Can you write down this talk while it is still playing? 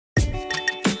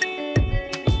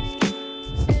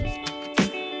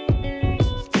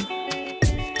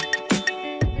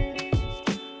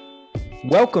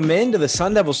Welcome into the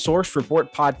Sun Devil Source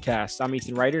Report podcast. I'm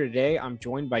Ethan Ryder. Today, I'm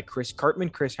joined by Chris Cartman.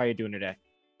 Chris, how are you doing today?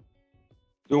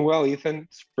 Doing well, Ethan.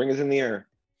 Spring is in the air.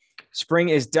 Spring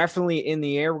is definitely in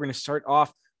the air. We're going to start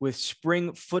off with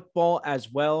spring football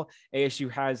as well. ASU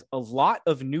has a lot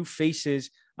of new faces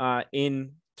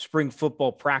in spring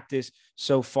football practice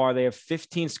so far. They have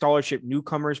 15 scholarship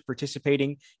newcomers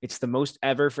participating. It's the most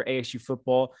ever for ASU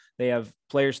football. They have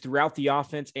players throughout the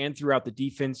offense and throughout the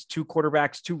defense, 2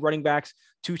 quarterbacks, 2 running backs,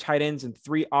 2 tight ends, and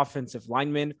 3 offensive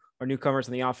linemen are newcomers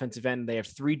on the offensive end. They have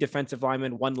 3 defensive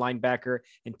linemen, 1 linebacker,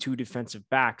 and 2 defensive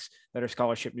backs that are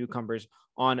scholarship newcomers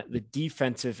on the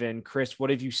defensive end. Chris,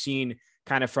 what have you seen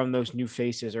kind of from those new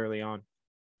faces early on?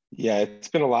 Yeah, it's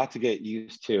been a lot to get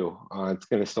used to. It's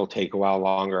going to still take a while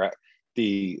longer.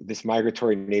 This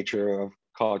migratory nature of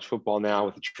college football now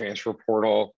with the transfer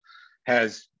portal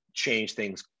has changed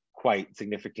things quite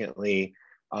significantly.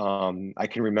 I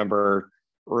can remember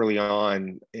early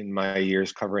on in my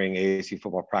years covering ASU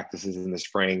football practices in the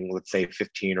spring, let's say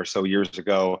 15 or so years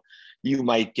ago, you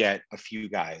might get a few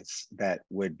guys that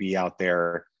would be out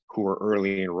there who were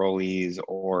early enrollees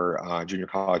or junior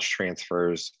college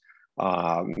transfers.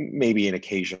 Maybe an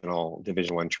occasional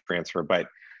Division I transfer, but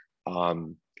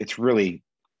it's really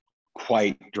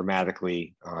quite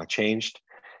dramatically changed.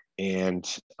 And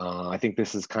I think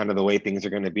this is kind of the way things are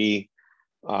going to be,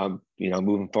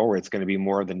 moving forward. It's going to be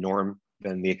more of the norm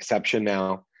than the exception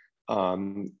now.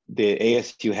 The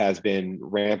ASU has been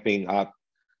ramping up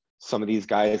some of these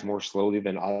guys more slowly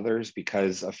than others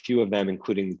because a few of them,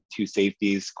 including 2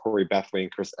 safeties, Corey Bethley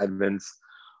and Chris Edmonds,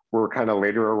 were kind of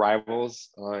later arrivals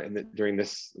during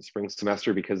this spring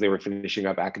semester because they were finishing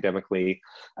up academically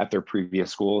at their previous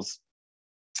schools.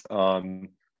 So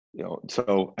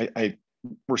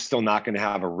we're still not going to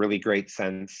have a really great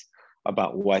sense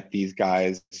about what these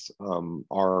guys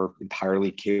are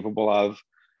entirely capable of,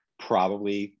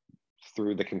 probably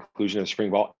through the conclusion of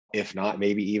spring ball, if not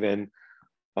maybe even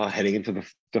heading into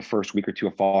the first week or 2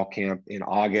 of fall camp in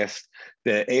August.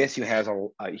 The ASU has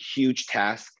a huge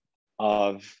task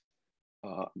of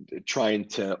trying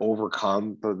to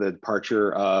overcome the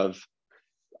departure of,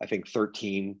 I think,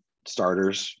 13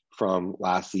 starters from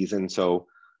last season. So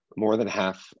more than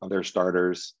half of their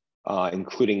starters,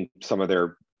 including some of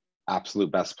their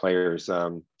absolute best players,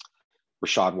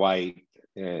 Rashad White,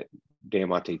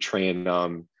 Diamante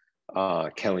Trayanum,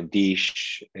 Kellen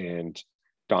Deesh, and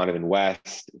Donovan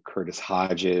West, Curtis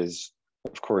Hodges,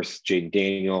 of course, Jaden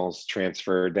Daniels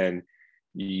transferred. Then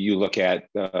you look at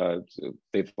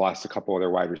they've lost a couple of their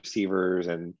wide receivers,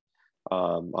 and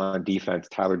on defense,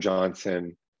 Tyler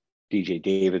Johnson, DJ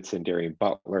Davidson, Darian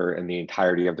Butler, and the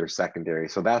entirety of their secondary.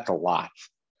 So that's a lot,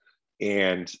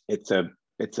 and it's a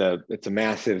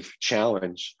massive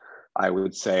challenge. I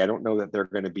would say I don't know that they're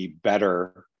going to be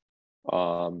better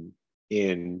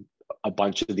in a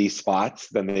bunch of these spots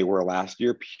than they were last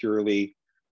year, purely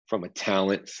from a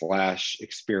talent /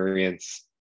 experience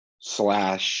 /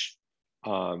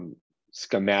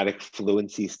 schematic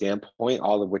fluency standpoint,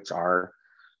 all of which are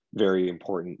very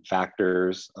important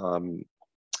factors. And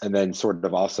then sort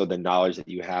of also the knowledge that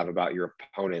you have about your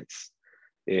opponents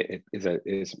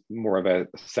is more of a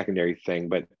secondary thing,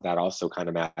 but that also kind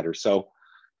of matters. So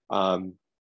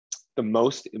the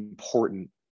most important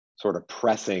sort of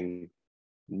pressing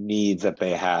needs that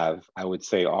they have, I would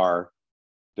say, are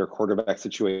their quarterback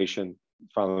situation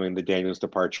following the Daniels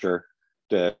departure,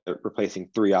 replacing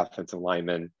 3 offensive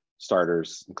linemen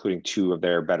starters, including 2 of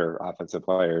their better offensive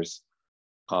players,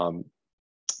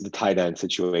 the tight end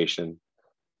situation,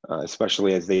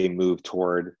 especially as they move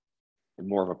toward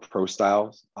more of a pro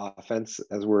style offense,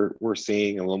 as we're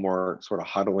seeing a little more sort of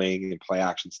huddling and play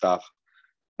action stuff,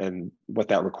 and what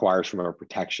that requires from a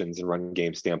protections and run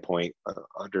game standpoint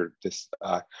under this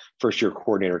first year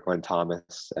coordinator, Glenn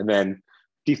Thomas. And then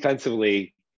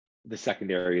defensively, the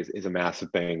secondary is a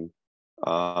massive thing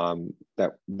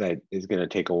that is going to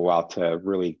take a while to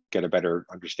really get a better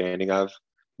understanding of,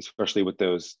 especially with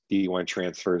those D1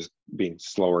 transfers being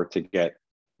slower to get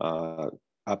up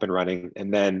and running.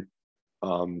 And then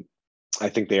I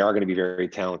think they are going to be very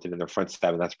talented in their front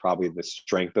 7. That's probably the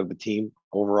strength of the team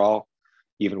overall,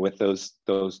 even with those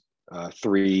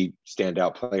 3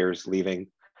 standout players leaving.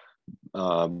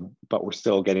 But we're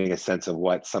still getting a sense of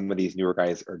what some of these newer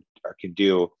guys can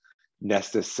do.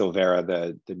 Nestus Silvera,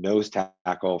 the nose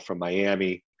tackle from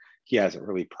Miami, he hasn't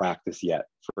really practiced yet,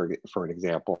 for an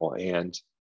example. And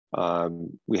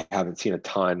we haven't seen a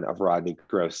ton of Rodney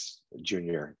Gross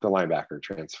Jr., the linebacker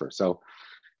transfer. So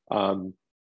and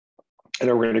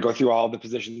then we're going to go through all the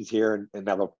positions here, and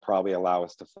that'll probably allow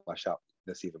us to flesh out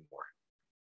this even more.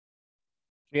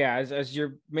 Yeah, as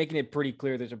you're making it pretty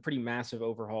clear, there's a pretty massive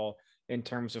overhaul in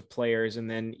terms of players. And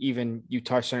then even you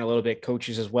touched on a little bit,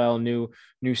 coaches as well, new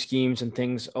schemes and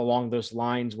things along those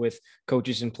lines with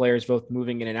coaches and players both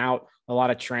moving in and out, a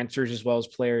lot of transfers as well as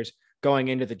players going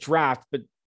into the draft. But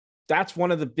that's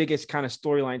one of the biggest kind of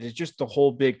storylines, is just the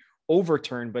whole big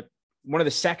overturn. But one of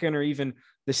the second or even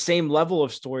the same level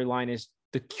of storyline is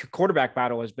the quarterback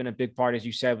battle has been a big part, as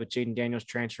you said, with Jayden Daniels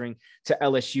transferring to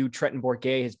LSU. Trenton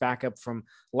Bourguet, his backup from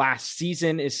last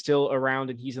season, is still around,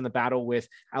 and he's in the battle with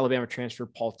Alabama transfer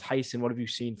Paul Tyson. What have you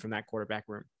seen from that quarterback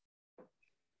room?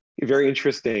 Very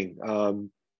interesting.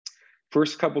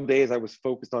 First couple of days, I was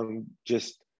focused on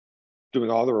just doing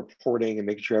all the reporting and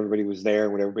making sure everybody was there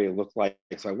and what everybody looked like.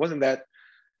 So I wasn't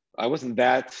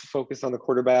that focused on the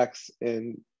quarterbacks.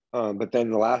 And but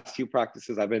then the last few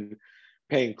practices, I've been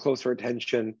paying closer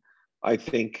attention. I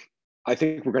think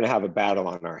we're going to have a battle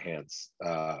on our hands.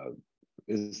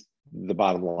 Is the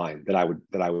bottom line that I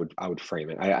would frame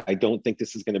it. I don't think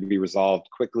this is going to be resolved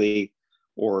quickly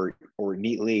or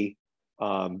neatly.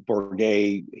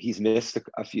 Bourguet, he's missed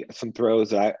some throws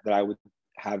that I would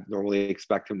have normally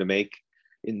expect him to make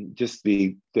in just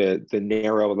the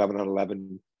narrow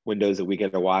 11-on-11 windows that we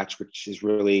get to watch, which is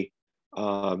really,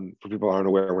 for people who aren't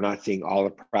aware, we're not seeing all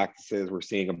the practices. We're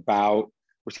seeing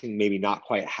maybe not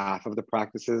quite half of the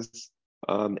practices.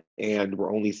 And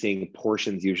we're only seeing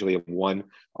portions usually of one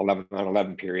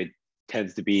 11-on-11 period.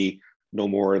 Tends to be no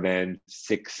more than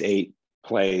 6-8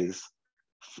 plays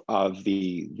of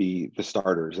the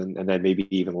starters, and then maybe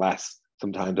even less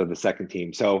sometimes of the second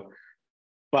team. So,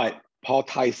 but Paul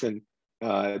Tyson,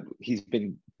 he's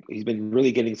been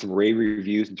really getting some rave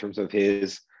reviews in terms of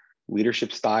his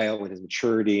leadership style and his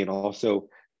maturity, and also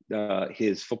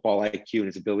his football IQ and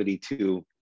his ability to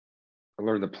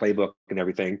learn the playbook and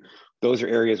everything. Those are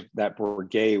areas that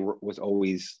Bourguet was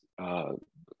always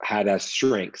had as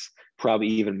strengths, probably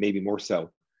even maybe more so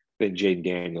than Jayden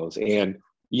Daniels. And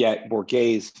yet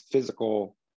Bourguet's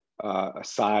physical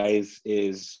size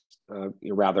is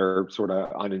rather sort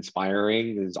of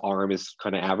uninspiring. His arm is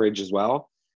kind of average as well.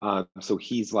 So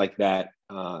he's like that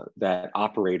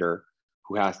operator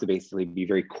who has to basically be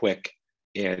very quick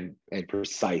and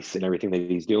precise in everything that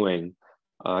he's doing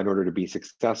in order to be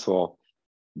successful.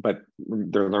 But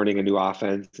they're learning a new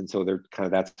offense, and so they're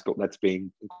kind of that's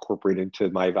being incorporated into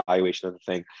my evaluation of the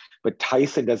thing. But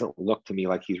Tyson doesn't look to me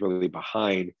like he's really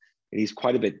behind, and he's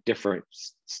quite a bit different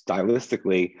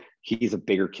stylistically. He's a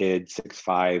bigger kid,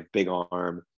 6'5", big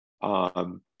arm.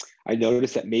 I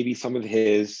noticed that maybe some of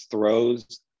his throws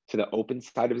to the open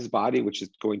side of his body, which is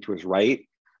going to his right,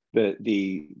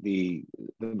 the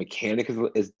mechanic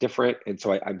is different, and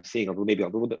so I'm seeing maybe a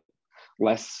little bit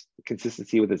less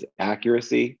consistency with his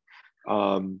accuracy.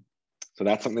 So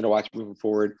that's something to watch moving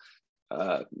forward.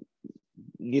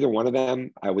 Neither one of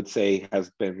them, I would say,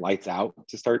 has been lights out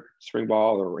to start spring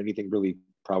ball or anything really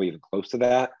probably even close to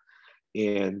that.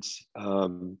 And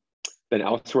then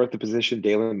elsewhere at the position,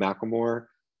 Dalen McLemore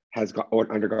has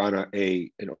undergone an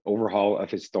overhaul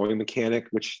of his throwing mechanic,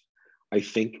 which I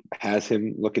think has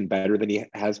him looking better than he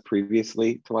has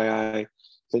previously to my eye.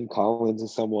 Finn Collins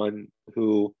is someone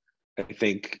who I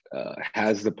think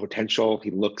has the potential.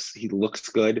 He looks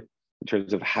good in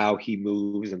terms of how he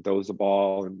moves and throws the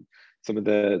ball and some of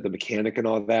the mechanic and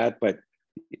all that. But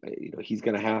he's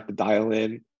going to have to dial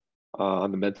in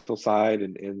on the mental side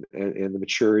and the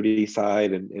maturity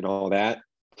side and all that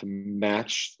to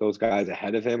match those guys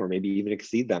ahead of him, or maybe even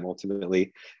exceed them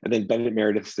ultimately. And then Bennett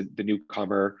Meredith's the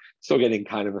newcomer, still getting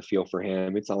kind of a feel for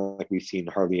him. It's not like we've seen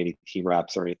hardly any team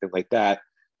reps or anything like that.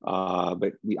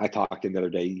 But I talked to him the other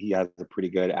day. He has a pretty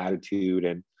good attitude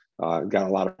and got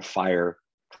a lot of fire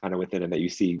kind of within him that you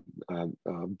see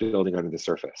building under the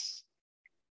surface.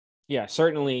 Yeah,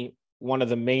 certainly one of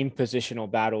the main positional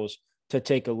battles to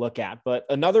take a look at. But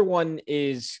another one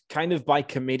is kind of by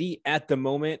committee at the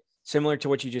moment, similar to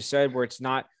what you just said, where it's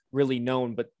not really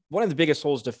known. But one of the biggest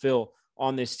holes to fill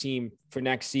on this team for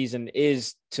next season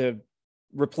is to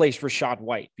replace Rachaad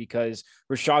White, because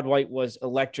Rachaad White was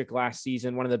electric last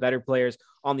season, one of the better players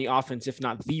on the offense, if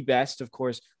not the best. Of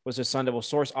course, was a Sun Devil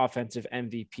Source offensive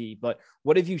MVP. But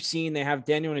what have you seen? They have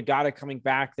Daniel Ngata coming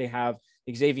back. They have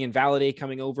Xavier Valade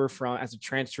coming over as a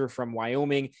transfer from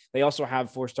Wyoming. They also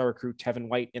have 4-star recruit Tevin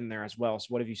White in there as well. So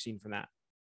what have you seen from that?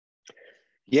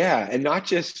 Yeah, and not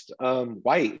just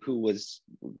White, who was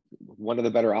one of the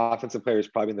better offensive players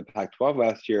probably in the Pac-12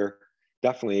 last year,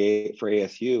 definitely for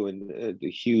ASU, and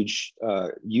the huge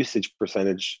usage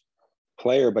percentage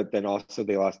player, but then also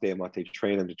they lost Diamante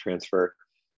Traynham to transfer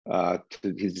to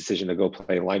his decision to go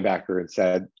play linebacker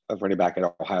instead of running back at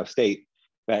Ohio State.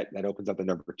 That opens up the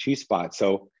number 2 spot.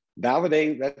 So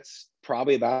Valade, that's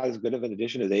probably about as good of an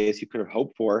addition as ASU could have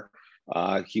hoped for.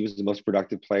 He was the most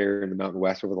productive player in the Mountain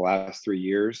West over the last 3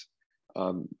 years.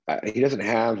 He doesn't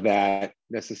have that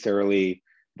necessarily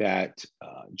that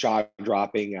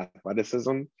jaw-dropping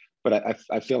athleticism, but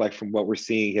I feel like from what we're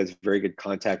seeing, he has very good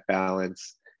contact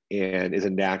balance and is a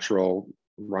natural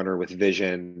runner with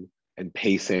vision and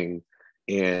pacing,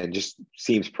 and just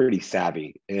seems pretty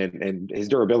savvy. And his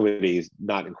durability is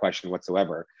not in question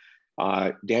whatsoever.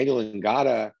 Daniel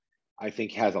Ngata, I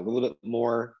think, has a little bit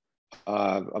more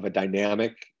of a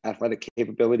dynamic athletic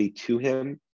capability to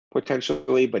him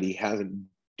potentially, but he hasn't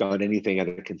done anything at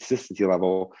a consistency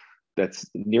level that's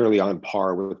nearly on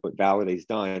par with what Valladay's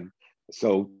done.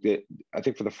 So I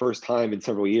think for the first time in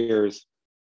several years,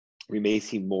 we may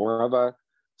see more of a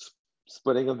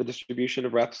splitting of the distribution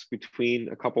of reps between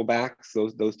a couple backs,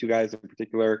 those two guys in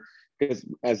particular, because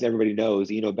as everybody knows,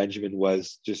 Eno Benjamin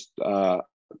was just a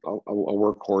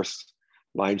workhorse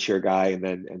line share guy, and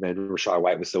then Rachaad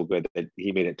White was so good that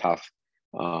he made it tough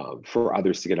for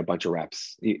others to get a bunch of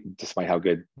reps, despite how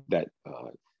good that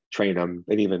Trainum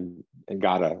and even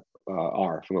Ngata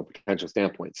are from a potential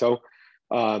standpoint. So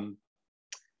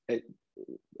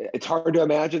it's hard to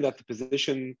imagine that the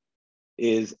position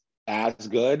is as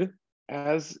good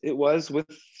as it was with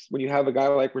when you have a guy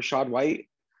like Rachaad White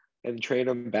and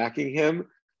Trainum backing him,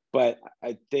 but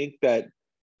I think that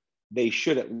they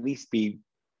should at least be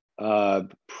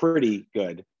pretty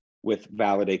good with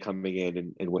Valladay coming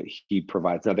in and what he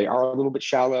provides. Now they are a little bit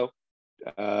shallow.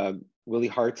 Willie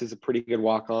Hartz is a pretty good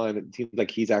walk-on. It seems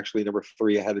like he's actually number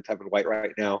 3 ahead of Tevin White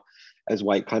right now, as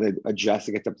White kind of adjusts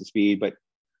and gets up to speed. But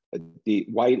the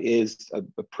White is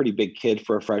a pretty big kid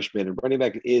for a freshman, and running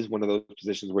back is one of those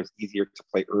positions where it's easier to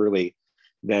play early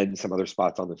than some other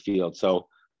spots on the field. So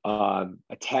a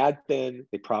tad thin.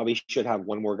 They probably should have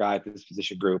one more guy at this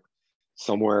position group,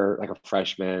 somewhere like a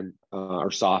freshman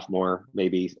or sophomore,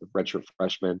 maybe a redshirt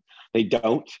freshman. They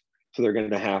don't, so they're going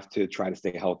to have to try to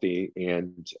stay healthy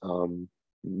and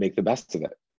make the best of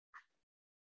it.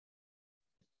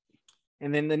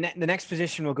 And then the next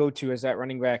position we'll go to is that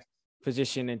running back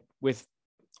position, and with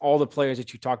all the players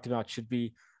that you talked about, should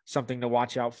be something to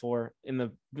watch out for in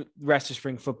the rest of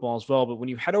spring football as well. But when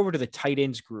you head over to the tight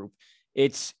ends group,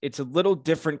 it's a little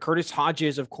different. Curtis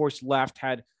Hodges, of course,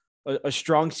 had a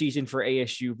strong season for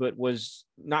ASU, but was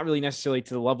not really necessarily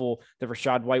to the level that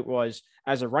Rachaad White was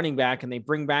as a running back. And they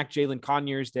bring back Jalen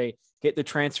Conyers. They get the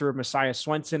transfer of Messiah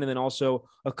Swenson, and then also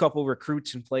a couple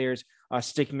recruits and players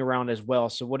sticking around as well.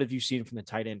 So what have you seen from the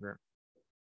tight end room?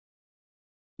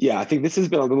 Yeah, I think this has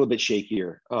been a little bit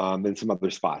shakier than some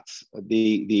other spots.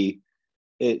 The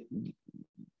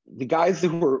guys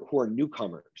who are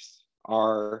newcomers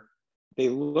they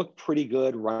look pretty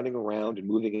good running around and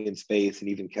moving in space and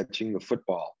even catching the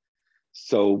football.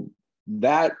 So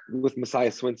that with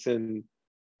Messiah Swenson,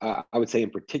 I would say in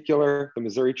particular, the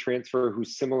Missouri transfer,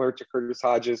 who's similar to Curtis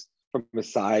Hodges from a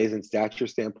size and stature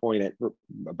standpoint at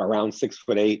around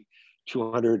 6'8",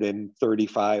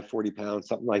 235, 40 pounds,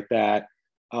 something like that.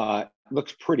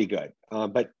 Looks pretty good.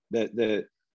 But the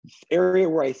area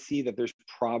where I see that there's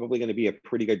probably going to be a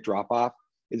pretty good drop off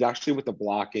is actually with the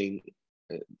blocking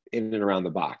in and around the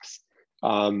box.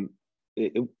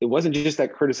 It wasn't just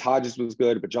that Curtis Hodges was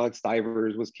good, but John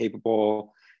Stivers was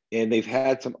capable, and they've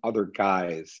had some other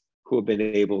guys who have been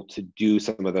able to do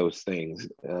some of those things,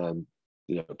 to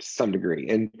some degree.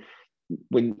 And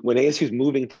when ASU is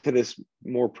moving to this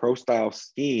more pro style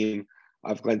scheme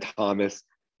of Glenn Thomas,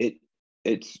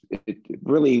 it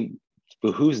really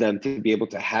behooves them to be able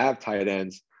to have tight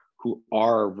ends who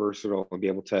are versatile and be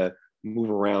able to move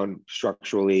around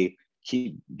structurally,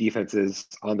 keep defenses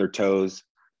on their toes,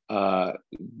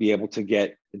 be able to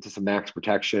get into some max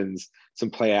protections,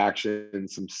 some play action,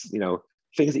 some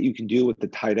things that you can do with the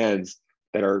tight ends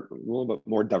that are a little bit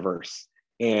more diverse.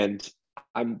 And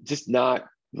I'm just not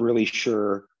really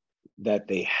sure that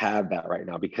they have that right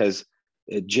now, because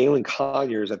Jalen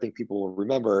Conyers, I think people will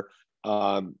remember,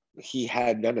 he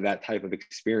had none of that type of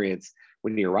experience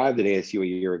when he arrived at ASU a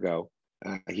year ago.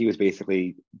 He was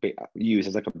basically used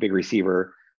as like a big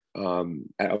receiver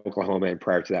at Oklahoma, and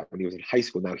prior to that when he was in high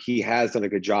school. Now he has done a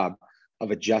good job of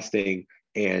adjusting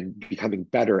and becoming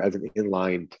better as an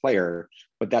inline player,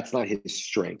 but that's not his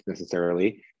strength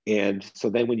necessarily. And so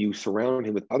then when you surround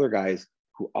him with other guys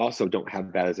who also don't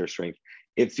have that as their strength,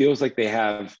 it feels like they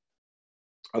have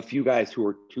a few guys who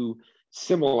are too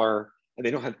similar, and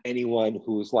they don't have anyone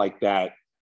who's like that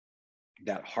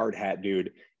hard hat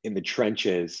dude in the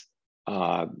trenches,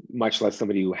 much less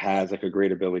somebody who has like a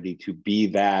great ability to be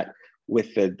that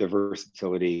with the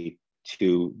versatility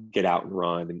to get out and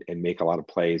run and make a lot of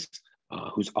plays,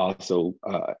 who's also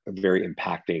a very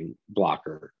impacting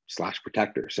blocker /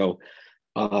 protector. So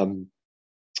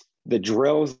the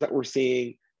drills that we're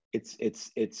seeing, it's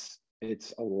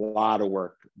a lot of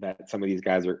work that some of these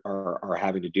guys are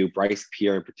having to do. Bryce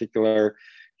Pierre in particular,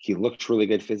 he looks really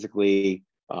good physically.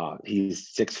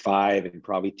 He's 6'5" and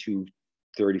probably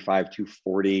 235,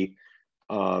 240.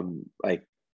 Like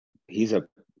he's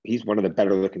one of the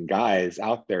better looking guys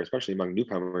out there, especially among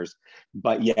newcomers.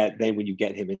 But yet then when you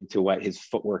get him into what his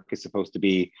footwork is supposed to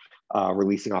be,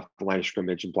 releasing off the line of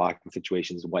scrimmage and blocking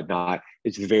situations and whatnot,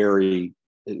 it's very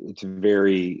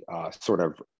sort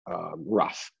of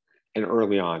rough and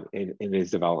early on in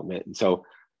his development. And so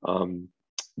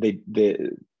they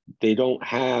don't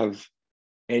have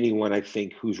anyone, I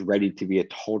think, who's ready to be a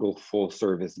total full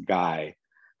service guy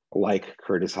like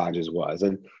Curtis Hodges was.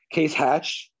 And Case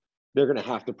Hatch, they're going to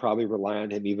have to probably rely on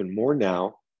him even more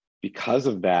now because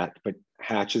of that. But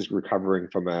Hatch is recovering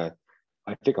from I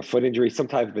think a foot injury, some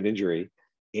type of an injury,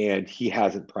 and he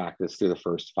hasn't practiced through the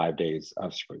first 5 days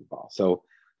of spring ball. So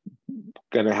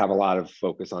going to have a lot of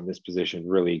focus on this position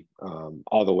really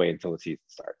all the way until the season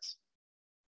starts.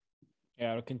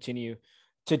 Yeah, it'll continue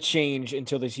to change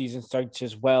until the season starts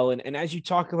as well. And as you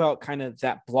talk about kind of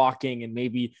that blocking and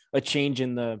maybe a change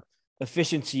in the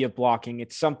efficiency of blocking,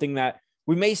 it's something that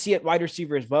we may see at wide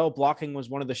receiver as well. Blocking was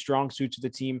one of the strong suits of the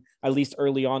team, at least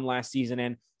early on last season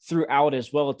and throughout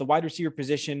as well. At the wide receiver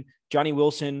position, Johnny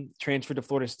Wilson transferred to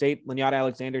Florida State. Lanyata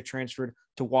Alexander transferred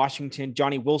to Washington.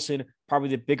 Johnny Wilson, probably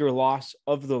the bigger loss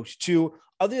of those two.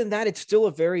 Other than that, it's still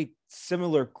a very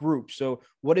similar group. So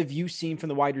what have you seen from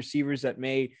the wide receivers that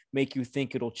may make you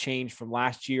think it'll change from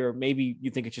last year? Or maybe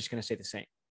you think it's just going to stay the same?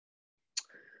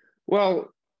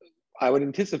 Well, I would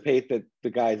anticipate that the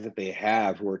guys that they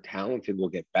have who are talented will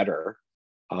get better.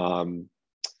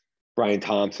 Brian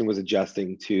Thompson was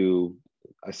adjusting to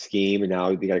a scheme, and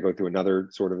now they got to go through another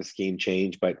sort of a scheme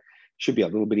change, but should be a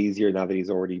little bit easier now that he's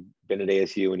already been at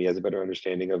ASU and he has a better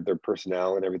understanding of their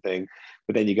personnel and everything.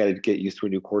 But then you got to get used to a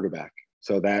new quarterback,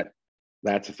 so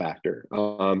that's a factor.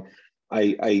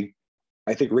 I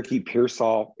think Ricky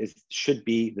Pearsall should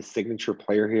be the signature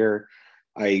player here.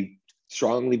 I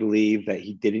strongly believe that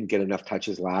he didn't get enough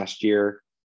touches last year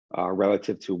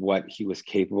relative to what he was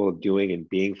capable of doing and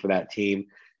being for that team.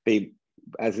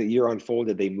 As the year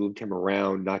unfolded, they moved him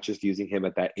around, not just using him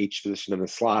at that H position in the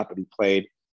slot, but he played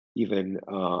even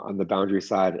on the boundary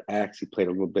side at X. He played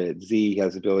a little bit at Z. He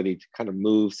has the ability to kind of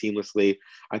move seamlessly.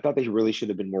 I thought that he really should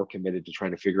have been more committed to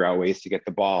trying to figure out ways to get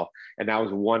the ball. And that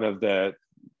was one of the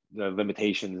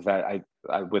limitations that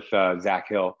I with Zach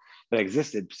Hill that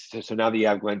existed. So now that you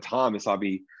have Glenn Thomas, I'll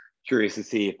be curious to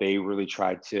see if they really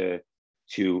tried to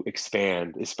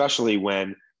expand, especially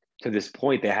when to this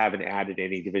point they haven't added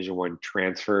any Division I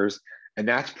transfers. And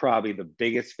that's probably the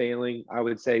biggest failing, I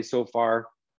would say, so far.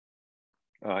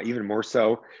 Even more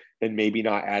so than maybe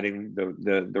not adding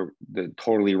the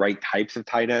totally right types of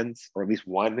tight ends, or at least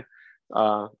one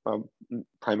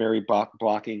primary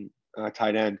blocking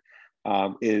tight end,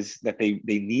 is that they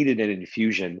needed an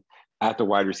infusion at the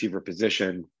wide receiver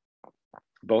position,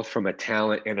 both from a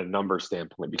talent and a number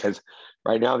standpoint, because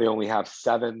right now they only have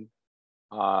 7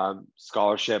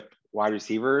 scholarship wide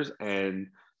receivers, and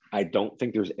I don't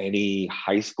think there's any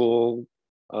high school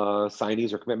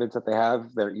signees or commitments that they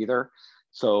have there either.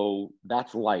 So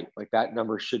that's light. Like that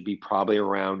number should be probably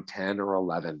around 10 or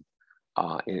 11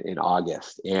 in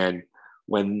August. And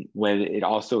when it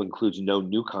also includes no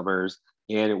newcomers,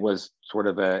 and it was sort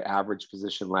of an average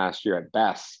position last year at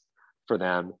best for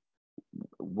them,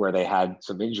 where they had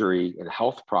some injury and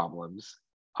health problems.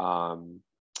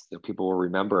 People will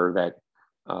remember that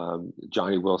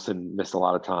Johnny Wilson missed a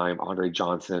lot of time. Andre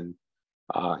Johnson,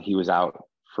 he was out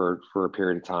for a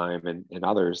period of time, and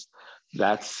others.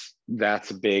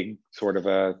 That's a big sort of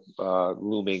a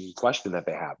looming question that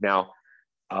they have now.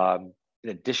 In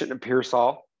addition to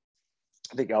Pearsall,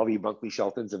 I think LV Bunkley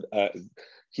Shelton's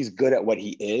he's good at what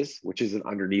he is, which is an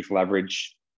underneath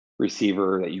leverage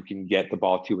receiver that you can get the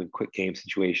ball to in quick game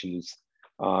situations.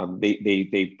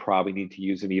 They probably need to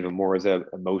use him even more as a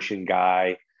motion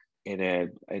guy and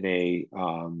a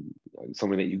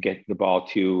someone that you get the ball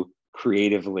to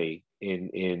creatively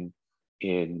in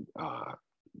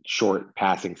short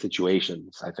passing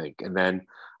situations, I think. And then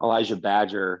Elijah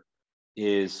Badger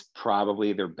is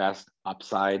probably their best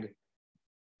upside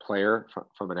player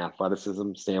from an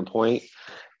athleticism standpoint.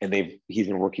 And he's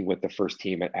been working with the first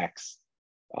team at X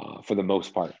for the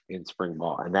most part in spring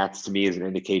ball. And that's, to me, is an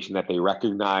indication that they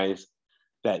recognize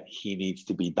that he needs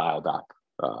to be dialed up,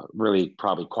 really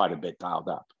probably quite a bit dialed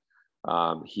up.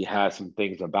 He has some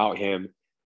things about him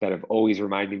that have always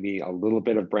reminded me a little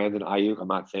bit of Brandon Ayuk. I'm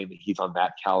not saying that he's on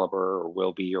that caliber or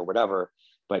will be or whatever,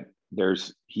 but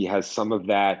he has some of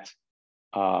that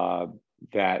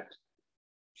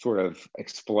sort of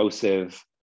explosive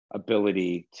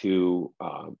ability to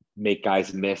make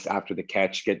guys miss after the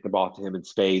catch, get the ball to him in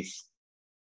space,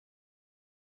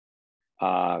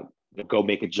 go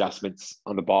make adjustments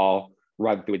on the ball,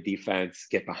 run through a defense,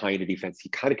 get behind a defense. He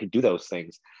kind of could do those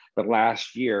things. But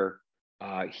last year,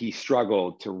 he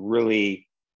struggled to really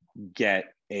get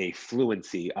a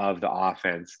fluency of the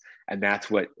offense. And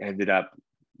that's what ended up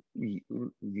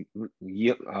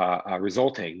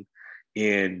resulting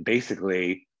in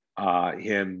basically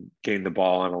him getting the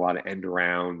ball on a lot of end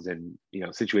arounds and,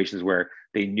 situations where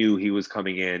they knew he was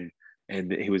coming in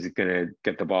and he was going to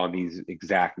get the ball in these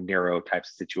exact narrow types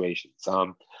of situations.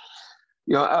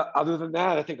 Other than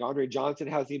that, I think Andre Johnson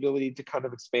has the ability to kind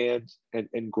of expand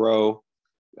and grow.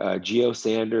 Gio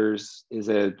Sanders is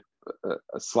a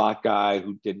slot guy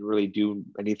who didn't really do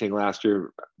anything last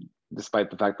year,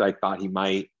 despite the fact that I thought he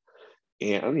might.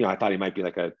 And, I thought he might be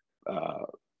like a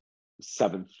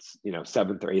seventh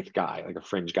or eighth guy, like a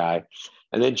fringe guy.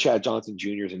 And then Chad Johnson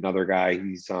Jr. is another guy.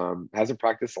 He's hasn't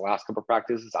practiced the last couple of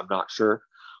practices. I'm not sure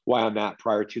why on that.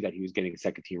 Prior to that, he was getting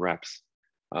second team reps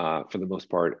for the most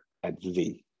part at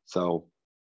Z. So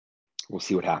we'll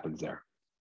see what happens there.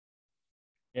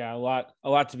 Yeah, a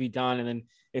lot to be done. And then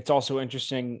it's also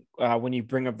interesting when you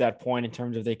bring up that point in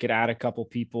terms of they could add a couple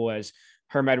people, as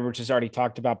Herm Edwards has already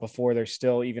talked about before. They're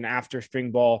still, even after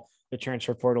spring ball, the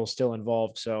transfer portal is still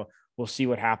involved. So we'll see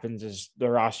what happens, as the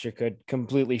roster could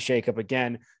completely shake up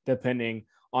again, depending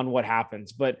on what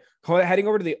happens. But heading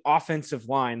over to the offensive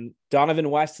line, Donovan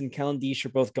West and Kellen Diesch are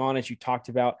both gone, as you talked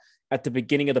about at the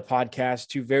beginning of the podcast.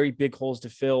 Two very big holes to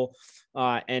fill.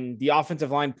 And the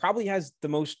offensive line probably has the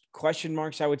most question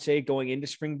marks, I would say, going into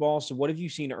spring ball. So what have you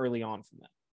seen early on from them?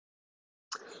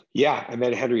 Yeah, and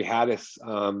then Henry Haddis,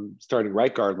 starting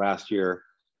right guard last year,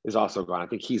 is also gone. I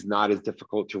think he's not as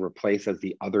difficult to replace as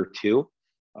the other two.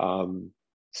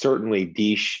 Certainly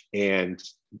Diesch and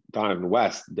Donovan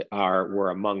West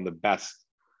were among the best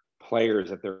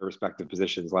players at their respective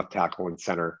positions, left tackle and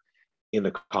center, in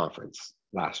the conference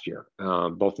last year.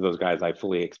 Both of those guys I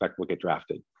fully expect will get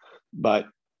drafted. But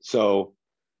so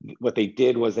what they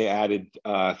did was they added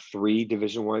two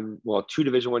Division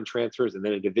I transfers and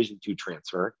then a Division II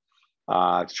transfer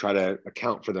to try to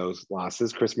account for those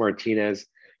losses. Chris Martinez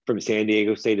from San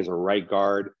Diego State is a right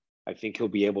guard. I think he'll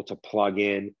be able to plug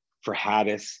in for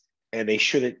Haddis, and they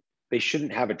shouldn't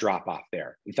have a drop off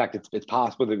there. In fact, it's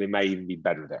possible that they might even be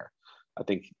better there. I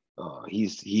think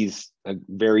he's a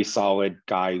very solid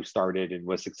guy who started and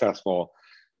was successful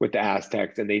with the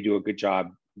Aztecs, and they do a good job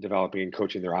developing and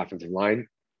coaching their offensive line.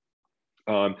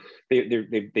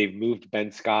 They've moved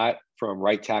Ben Scott from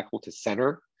right tackle to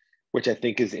center, which I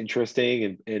think is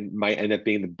interesting and might end up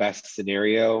being the best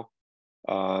scenario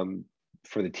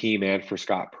for the team and for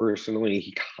Scott personally.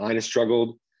 He kind of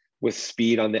struggled with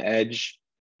speed on the edge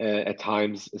at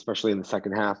times, especially in the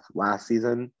second half last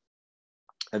season.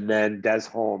 And then Des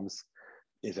Holmes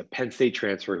is a Penn State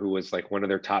transfer who was like one of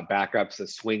their top backups, a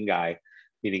swing guy,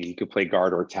 meaning he could play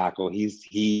guard or tackle.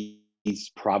 He's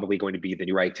probably going to be the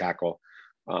new right tackle.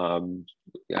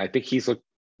 I think he's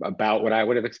about what I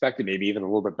would have expected, maybe even a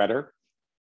little bit better.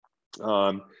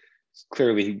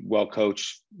 Clearly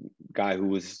well-coached guy who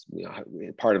was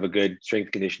part of a good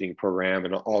strength conditioning program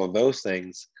and all of those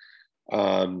things.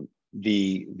 The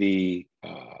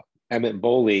Emmett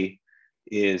Boley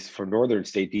is from Northern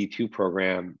State D2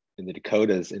 program in the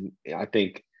Dakotas. And I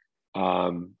think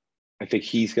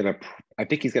he's going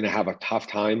to have a tough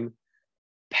time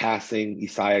passing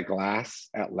Isaiah Glass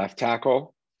at left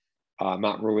tackle. I'm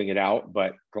not ruling it out,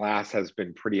 but Glass has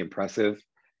been pretty impressive,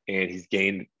 and he's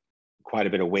gained quite a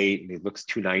bit of weight, and he looks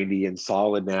 290 and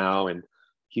solid now. And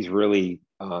he's really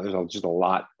there's just a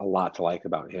lot to like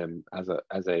about him as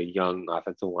a young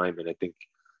offensive lineman. I think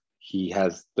he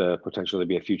has the potential to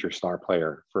be a future star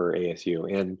player for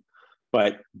ASU.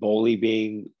 But Boley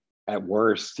being at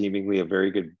worst seemingly a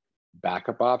very good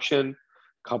backup option,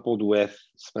 coupled with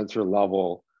Spencer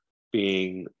Lovell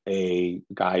being a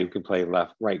guy who can play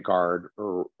right guard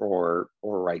or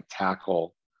right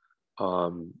tackle,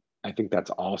 I think that's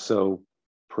also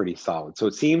pretty solid. So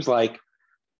it seems like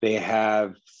they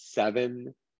have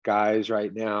 7 guys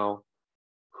right now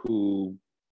who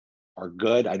are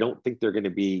good. I don't think they're going to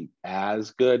be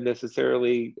as good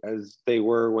necessarily as they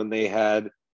were when they had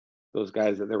those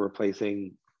guys that they're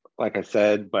replacing, like I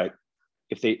said. But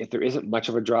if there isn't much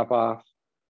of a drop off,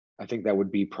 I think that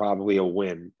would be probably a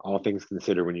win, all things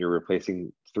considered, when you're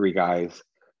replacing 3 guys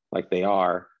like they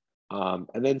are.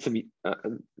 And then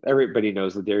everybody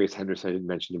knows that Darius Henderson, I didn't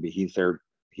mention to me,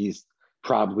 he's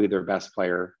probably their best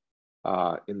player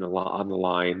on the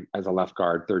line as a left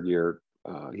guard, third year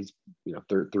he's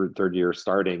third year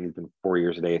starting. He's been 4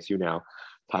 years at ASU now.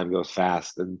 Time goes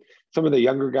fast, and some of the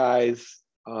younger guys,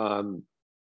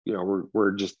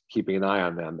 we're just keeping an eye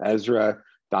on them. Ezra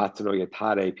Dotson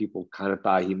Oyatade, people kind of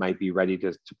thought he might be ready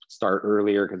to start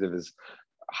earlier because of his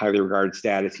highly regarded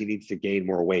status. He needs to gain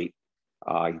more weight.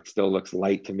 He still looks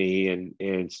light to me,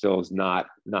 and still is not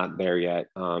there yet.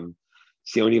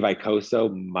 Sione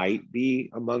Vicoso might be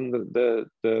among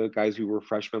the guys who were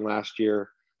freshmen last year,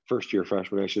 first year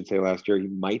freshmen, I should say, last year. He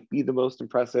might be the most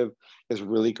impressive. He has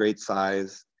really great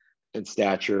size and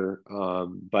stature,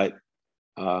 but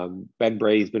Ben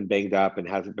Bray's been banged up and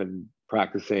hasn't been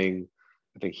practicing.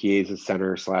 I think he is a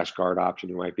center / guard option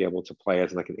who might be able to play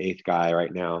as like an eighth guy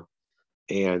right now.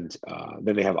 And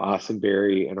then they have Austin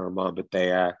Berry and Armand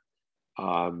Bethea.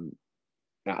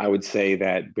 I would say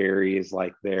that Berry is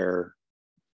like their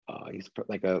he's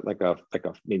like a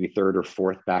maybe third or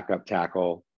fourth backup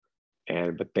tackle,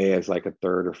 and Bethea is like a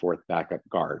third or fourth backup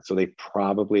guard. So they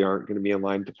probably aren't going to be in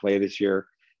line to play this year,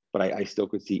 but I still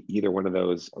could see either one of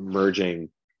those emerging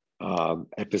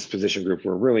at this position group,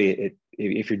 where really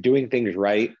if you're doing things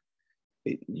right,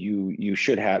 you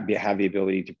should have the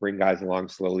ability to bring guys along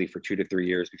slowly for 2 to 3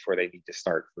 years before they need to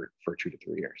start for 2 to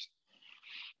 3 years.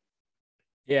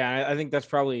 Yeah, I think that's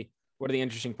probably one of the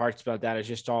interesting parts about that is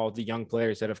just all the young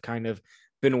players that have kind of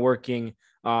been working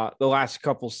the last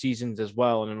couple seasons as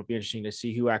well. And it'll be interesting to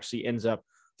see who actually ends up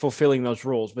fulfilling those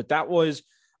roles. But that was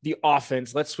the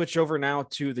offense. Let's switch over now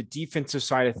to the defensive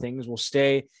side of things. We'll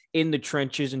stay in the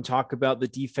trenches and talk about the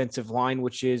defensive line,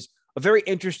 which is a very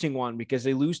interesting one because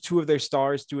they lose 2 of their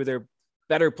stars, 2 of their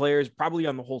better players, probably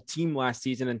on the whole team last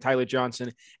season, and Tyler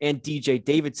Johnson and DJ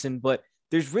Davidson. But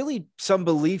there's really some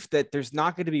belief that there's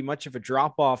not going to be much of a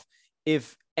drop off,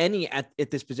 if any, at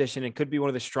this position, and could be one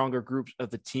of the stronger groups of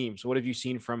the team. So what have you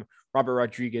seen from Robert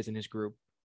Rodriguez and his group?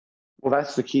 Well,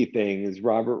 that's the key thing is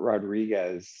Robert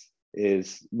Rodriguez I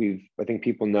think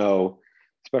people know,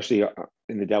 especially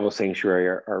in the Devil Sanctuary,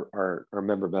 our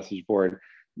member message board,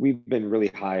 we've been really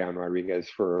high on Rodriguez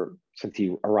since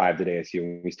he arrived at ASU,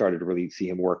 and we started to really see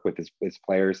him work with his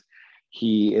players.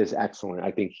 He is excellent.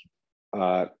 I think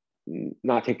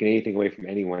not taking anything away from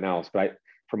anyone else, but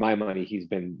for my money, he's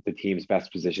been the team's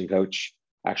best position coach,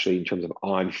 actually, in terms of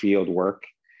on-field work,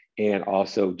 and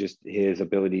also just his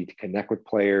ability to connect with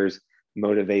players,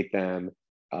 motivate them.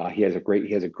 He has a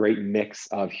great mix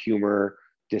of humor,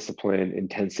 discipline,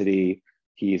 intensity.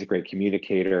 He's a great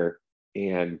communicator,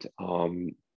 and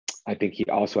I think he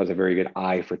also has a very good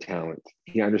eye for talent.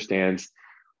 He understands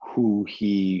who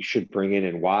he should bring in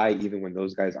and why, even when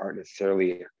those guys aren't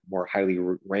necessarily more highly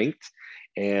ranked.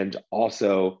 And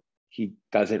also, he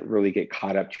doesn't really get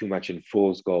caught up too much in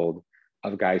fool's gold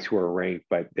of guys who are ranked,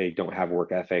 but they don't have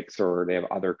work ethics or they have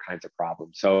other kinds of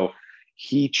problems. So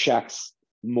he checks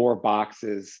more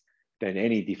boxes than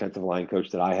any defensive line coach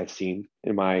that I have seen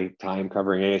in my time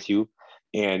covering ASU.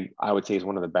 And I would say he's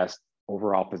one of the best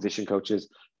overall position coaches.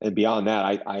 And beyond that,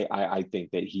 I think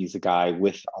that he's a guy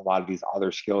with a lot of these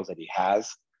other skills that he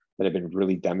has that have been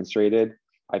really demonstrated.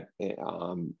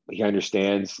 He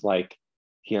understands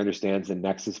the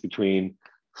nexus between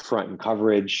front and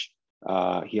coverage.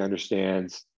 He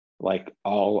understands like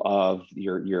all of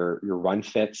your run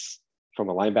fits from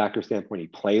a linebacker standpoint. He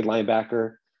played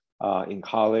linebacker in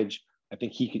college. I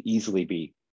think he could easily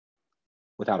be,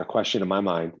 without a question in my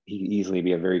mind, he could easily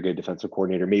be a very good defensive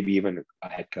coordinator, maybe even a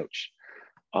head coach.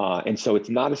 And so it's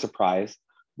not a surprise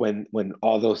when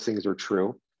all those things are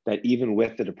true, that even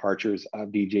with the departures of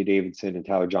DJ Davidson and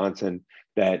Tyler Johnson,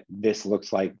 that this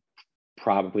looks like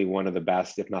probably one of the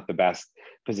best, if not the best,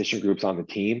 position groups on the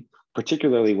team,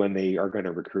 particularly when they are going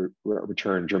to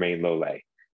return Jermaine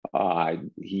Lole.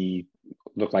 He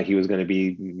looked like he was going to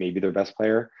be maybe their best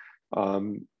player,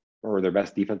 or their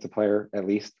best defensive player, at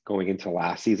least going into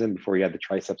last season before he had the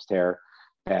triceps tear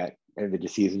at end of the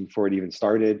season before it even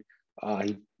started.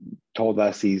 He told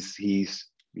us he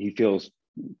feels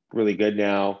really good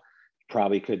now.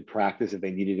 Probably could practice if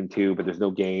they needed him to, but there's no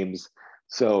games.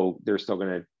 So they're still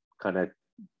going to kind of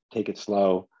take it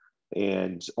slow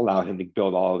and allow him to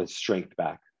build all of his strength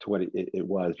back to what it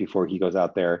was before he goes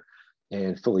out there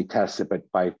and fully tests it. But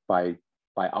by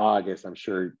August, I'm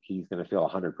sure he's going to feel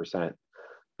 100%,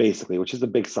 basically, which is a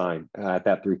big sign at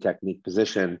that 3 technique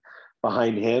position.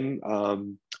 Behind him,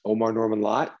 Omar Norman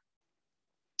Lott.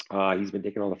 He's been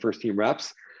taking all the first team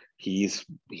reps. He's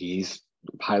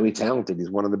highly talented. He's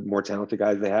one of the more talented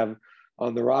guys they have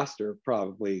on the roster,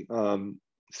 probably,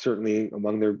 certainly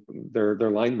among their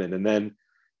linemen. And then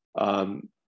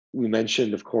we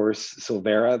mentioned, of course,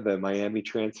 Silvera, the Miami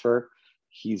transfer.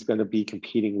 He's going to be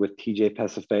competing with TJ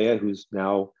Pesafea, who's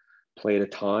now played a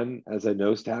ton as a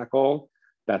nose tackle.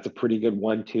 that's a pretty good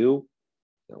 1-2.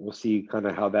 We'll see kind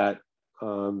of how that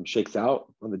shakes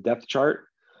out on the depth chart.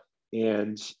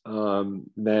 And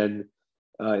then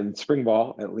in spring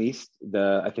ball, at least,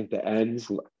 I think the ends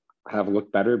have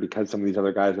looked better because some of these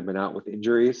other guys have been out with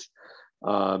injuries.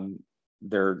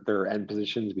 Their end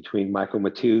positions between Michael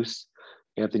Matus,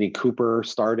 Anthony Cooper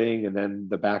starting, and then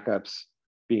the backups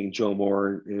being Joe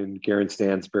Moore and Garen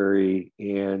Stansbury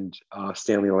and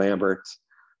Stanley Lambert.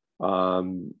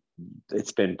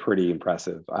 It's been pretty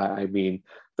impressive. I mean,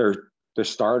 their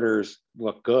starters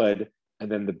look good, and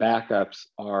then the backups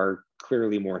are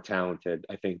clearly more talented,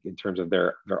 I think, in terms of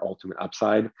their ultimate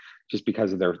upside, just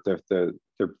because of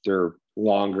their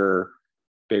longer,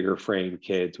 bigger frame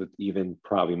kids with even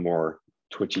probably more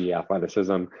twitchy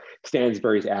athleticism.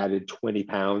 Stansbury's added 20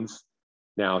 pounds,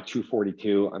 now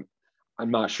 242.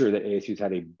 I'm not sure that ASU's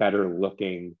had a better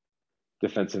looking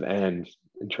defensive end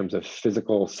in terms of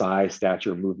physical size,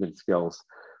 stature, movement skills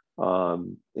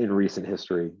in recent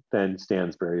history than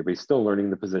Stansbury, but he's still learning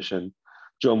the position.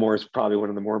 Joe Moore is probably one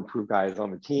of the more improved guys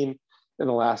on the team in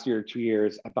the last year or 2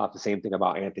 years. I thought the same thing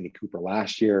about Anthony Cooper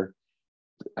last year.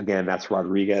 Again, that's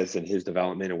Rodriguez and his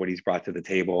development and what he's brought to the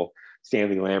table.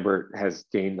 Stanley Lambert has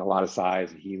gained a lot of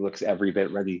size. He looks every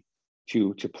bit ready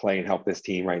to play and help this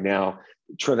team right now.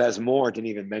 Trevez Moore, didn't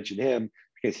even mention him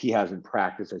because he hasn't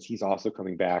practiced, as he's also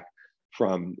coming back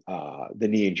from the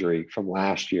knee injury from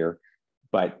last year.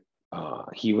 But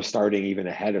he was starting even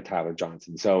ahead of Tyler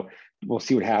Johnson. So we'll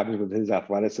see what happens with his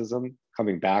athleticism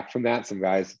coming back from that. Some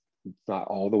guys, it's not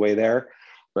all the way there.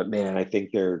 But, man, I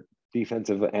think their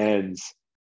defensive ends,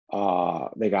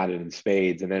 they got it in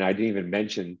spades. And then I didn't even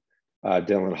mention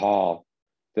Dylan Hall,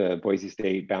 the Boise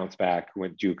State bounce back, who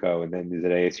went JUCO and then is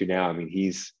at ASU now. I mean,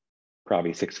 he's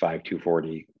probably 6'5",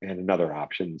 240 and another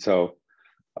option. So,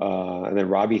 and then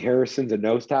Robbie Harrison's a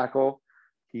nose tackle.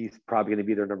 He's probably going to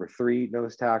be their number 3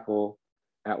 nose tackle.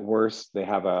 At worst, they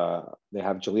have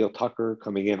Jaleel Tucker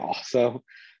coming in also,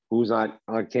 who's not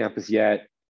on campus yet.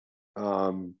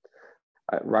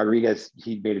 Rodriguez,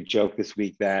 he made a joke this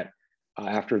week that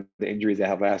after the injuries they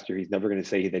had last year, he's never going to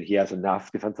say that he has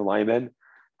enough defensive linemen,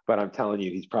 but I'm telling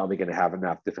you, he's probably going to have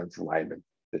enough defensive linemen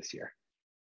this year.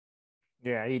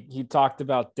 Yeah, he talked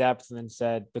about depth and then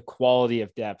said the quality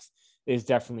of depth is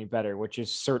definitely better, which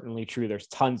is certainly true. There's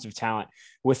tons of talent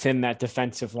within that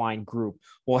defensive line group.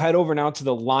 We'll head over now to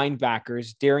the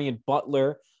linebackers. Darian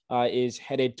Butler is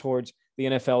headed towards the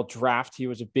NFL draft. He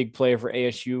was a big player for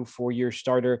ASU, 4-year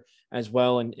starter as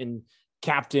well, and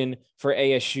captain for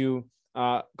ASU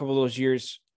a couple of those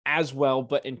years as well.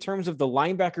 But in terms of the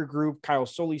linebacker group, Kyle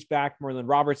Souley's back, Merlin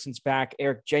Robertson's back,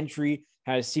 Eric Gentry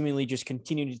has seemingly just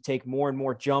continued to take more and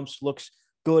more jumps, looks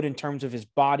good in terms of his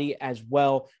body as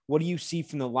well. What do you see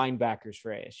from the linebackers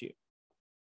for ASU?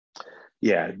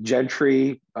 Yeah,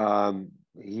 Gentry,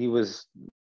 he was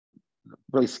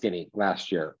really skinny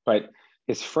last year, but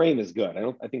his frame is good.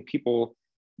 I think people,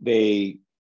 they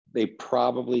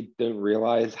probably didn't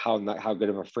realize how good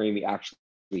of a frame he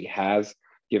actually has,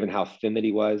 given how thin that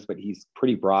he was, but he's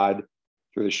pretty broad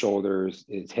through the shoulders,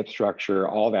 his hip structure,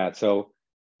 all that. So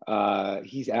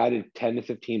he's added 10 to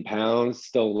 15 pounds,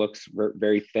 still looks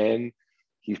very thin.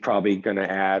 He's probably going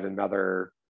to add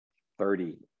another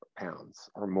 30 pounds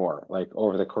or more, like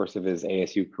over the course of his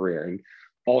ASU career. And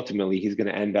ultimately he's going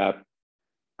to end up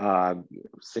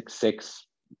 6'6"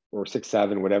 or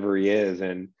 6'7", whatever he is,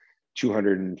 and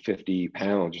 250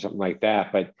 pounds or something like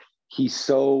that. But he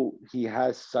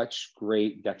has such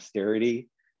great dexterity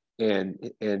and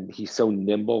he's so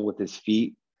nimble with his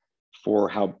feet for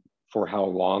how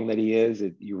long that he is.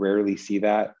 You rarely see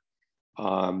that.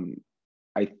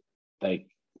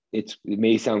 It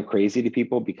may sound crazy to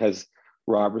people because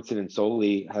Robertson and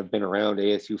Souley have been around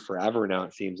ASU forever now,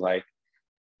 it seems like.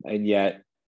 And yet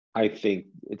I think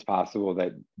it's possible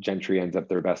that Gentry ends up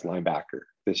their best linebacker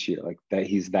this year, like that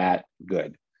he's that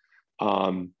good.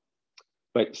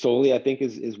 But Souley, I think,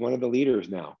 is one of the leaders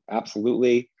now.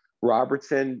 Absolutely.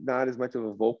 Robertson, not as much of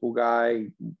a vocal guy,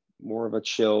 more of a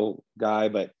chill guy,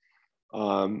 but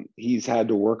he's had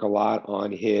to work a lot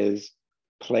on his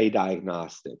play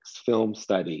diagnostics, film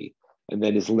study, and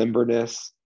then his limberness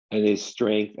and his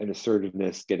strength and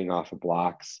assertiveness getting off of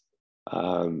blocks,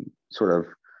 sort of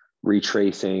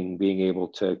retracing, being able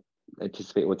to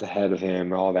anticipate what's ahead of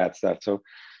him, all that stuff. So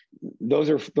those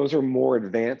are more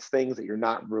advanced things that you're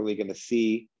not really going to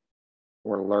see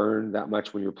or learn that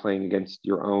much when you're playing against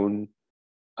your own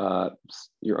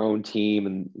team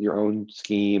and your own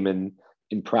scheme and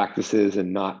in practices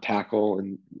and not tackle.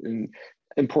 And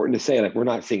important to say, like, we're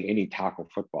not seeing any tackle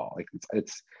football. Like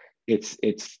it's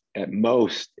at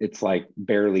most, it's like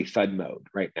barely fed mode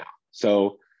right now.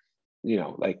 So,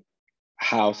 like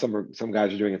how some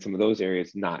guys are doing in some of those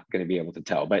areas, not going to be able to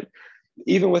tell. But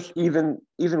even with the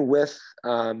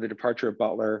departure of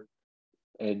Butler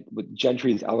and with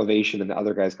Gentry's elevation and the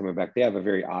other guys coming back, they have a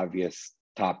very obvious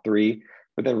top three.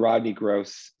 But then Rodney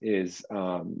Gross is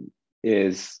a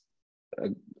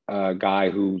guy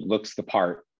who looks the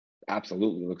part,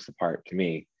 absolutely looks the part to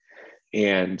me.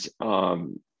 And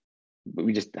but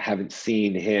we just haven't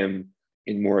seen him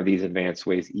in more of these advanced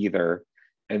ways either.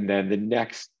 And then the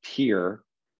next tier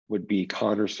would be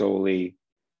Connor Soley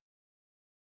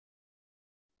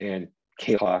and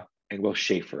Kayla and Will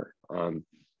Schaefer.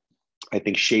 I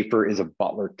think Schaefer is a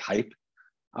Butler type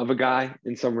of a guy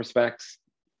in some respects.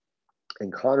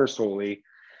 And Connor Soley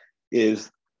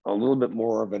is a little bit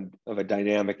more of a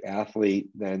dynamic athlete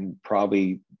than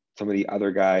probably some of the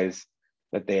other guys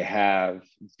that they have.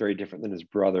 It's very different than his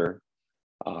brother,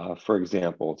 for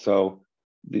example. So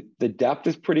the depth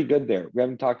is pretty good there. We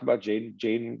haven't talked about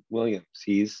Jaden Williams.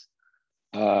 He's,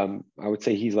 I would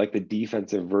say he's like the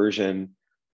defensive version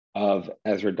of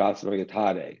Ezra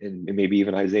Dotson-Oyatade and maybe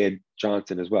even Isaiah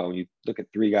Johnson as well. When you look at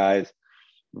three guys,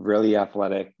 really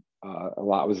athletic, a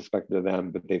lot was expected of them,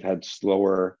 but they've had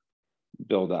slower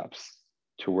build-ups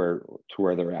to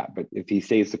where they're at. But if he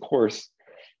stays the course,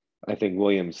 I think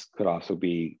Williams could also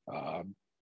be a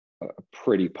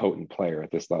pretty potent player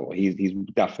at this level. He's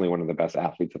definitely one of the best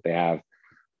athletes that they have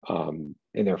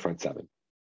in their front seven.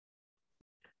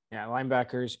 Yeah,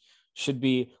 linebackers should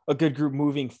be a good group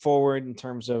moving forward in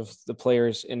terms of the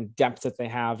players in depth that they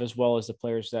have, as well as the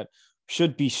players that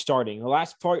should be starting. The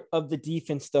last part of the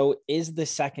defense, though, is the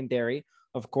secondary.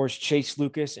 Of course, Chase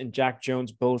Lucas and Jack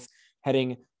Jones both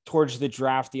heading towards the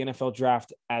draft, the NFL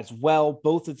draft as well.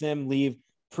 Both of them leave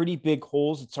pretty big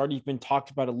holes. It's already been talked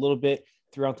about a little bit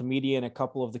throughout the media and a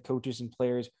couple of the coaches and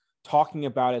players talking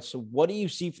about it. So what do you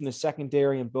see from the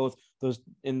secondary in both those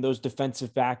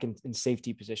defensive back and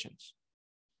safety positions?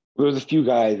 There's a few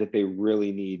guys that they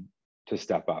really need to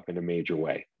step up in a major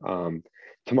way.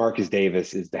 Tamarcus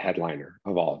Davis is the headliner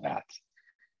of all of that.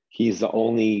 He's the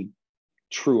only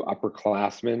true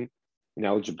upperclassman in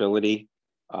eligibility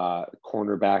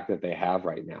cornerback that they have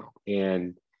right now.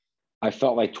 And I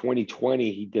felt like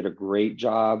 2020, he did a great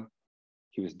job.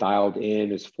 He was dialed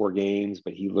in his 4 games,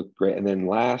 but he looked great. And then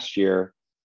last year,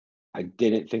 I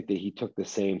didn't think that he took the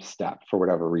same step for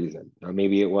whatever reason. Now,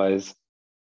 maybe it was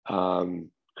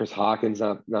Chris Hawkins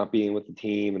not being with the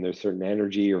team and there's certain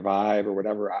energy or vibe or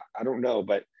whatever. I don't know,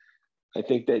 but I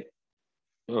think that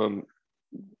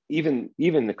even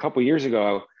a couple years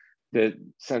ago, the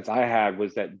sense I had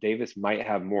was that Davis might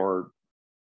have more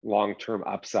long-term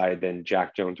upside than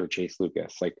Jack Jones or Chase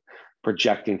Lucas, like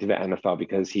projecting to the NFL,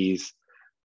 because he's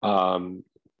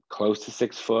close to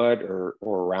 6 foot or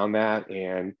around that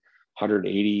and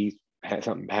 180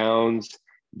 something pounds,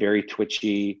 very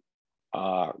twitchy,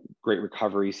 great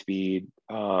recovery speed,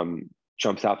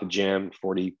 jumps out the gym,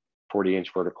 40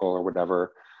 inch vertical or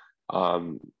whatever.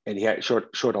 And he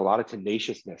showed a lot of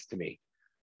tenaciousness to me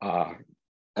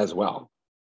as well.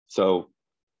 So,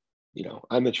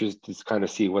 I'm interested to kind of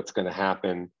see what's going to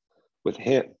happen with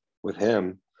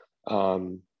him.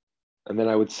 And then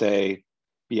I would say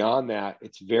beyond that,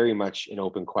 it's very much an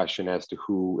open question as to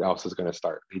who else is going to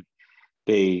start.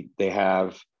 They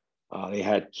had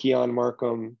Keon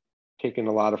Markham taking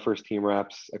a lot of first team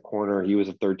reps at corner. He was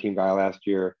a 3rd-team guy last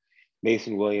year.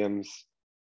 Mason Williams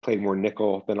played more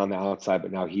nickel than on the outside,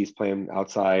 but now he's playing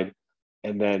outside.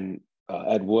 And then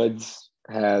Ed Woods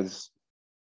has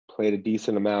played a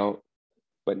decent amount,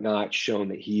 but not shown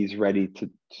that he's ready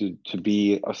to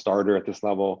be a starter at this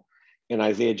level. And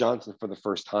Isaiah Johnson, for the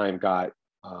first time, got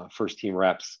first team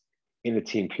reps in the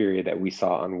team period that we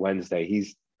saw on Wednesday.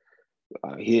 His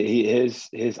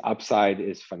upside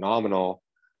is phenomenal,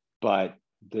 but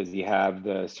does he have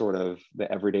the sort of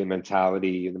the everyday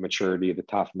mentality, the maturity, the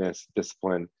toughness,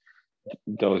 discipline?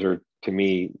 Those are, to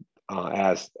me,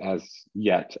 as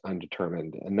yet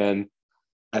undetermined. And then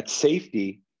at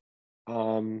safety,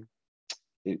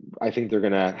 I think they're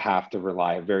going to have to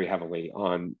rely very heavily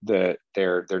on their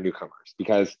newcomers,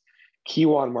 because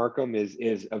Keon Markham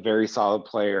is a very solid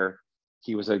player.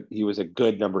 He was a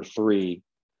good number 3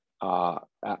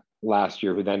 last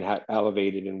year, who then had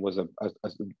elevated and was a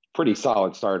pretty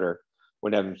solid starter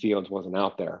when Evan Fields wasn't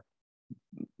out there.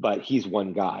 But he's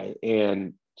one guy.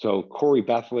 And so Corey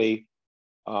Bethley,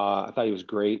 I thought he was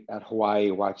great at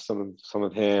Hawaii. Watched some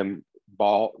of him.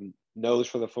 Nose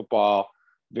for the football,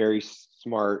 very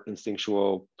smart,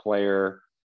 instinctual player.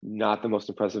 Not the most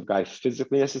impressive guy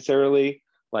physically necessarily.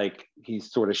 Like,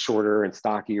 he's sort of shorter and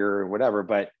stockier and whatever,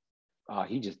 but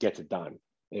he just gets it done.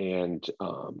 And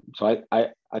so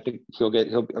I think he'll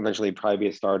eventually probably be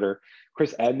a starter.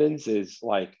 Chris Edmonds is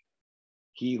like,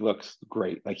 he looks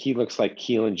great. Like he looks like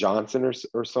Keelan Johnson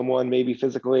or someone maybe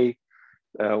physically.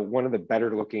 One of the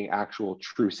better looking actual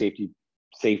true safeties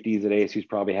that ASU's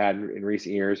probably had in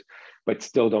recent years, but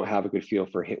still don't have a good feel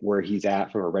for where he's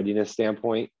at from a readiness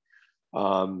standpoint.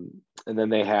 And then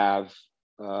they have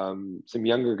some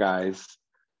younger guys.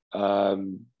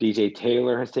 DJ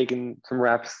Taylor has taken some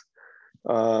reps.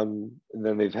 And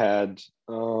then they have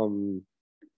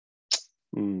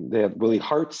Willie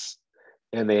Hartz,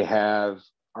 and they have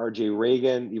RJ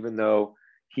Reagan, even though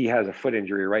he has a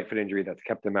right foot injury that's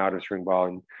kept him out of spring ball,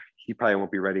 and he probably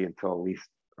won't be ready until at least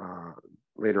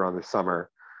later on this summer.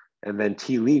 And then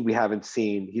T. Lee, we haven't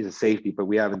seen, he's a safety, but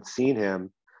we haven't seen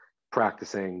him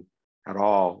practicing at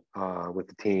all with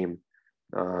the team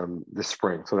this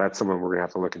spring. So that's someone we're going to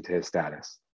have to look into his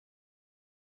status.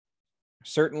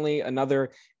 Certainly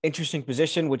another interesting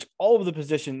position, which all of the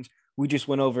positions we just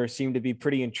went over seem to be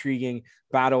pretty intriguing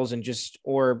battles and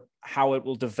or how it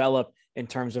will develop in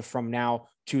terms of from now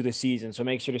to the season. So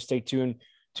make sure to stay tuned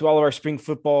to all of our spring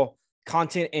football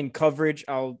content and coverage.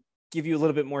 I'll give you a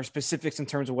little bit more specifics in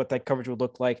terms of what that coverage would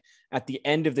look like at the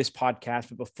end of this podcast.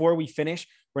 But before we finish,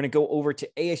 we're going to go over to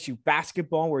ASU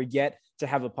basketball. We're yet to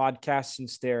have a podcast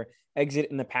since their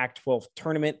exit in the Pac-12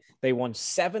 tournament. They won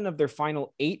 7 of their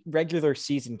final 8 regular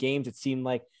season games. It seemed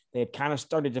like they had kind of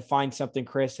started to find something,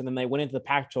 Chris, and then they went into the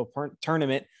Pac-12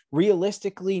 tournament,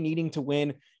 realistically needing to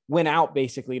win out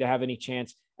basically to have any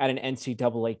chance at an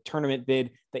NCAA tournament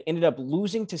bid. They ended up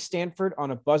losing to Stanford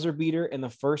on a buzzer beater in the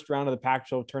first round of the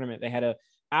Pac-12 tournament. They had a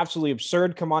absolutely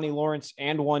absurd Kamani Lawrence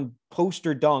and one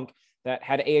poster dunk that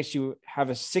had ASU have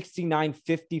a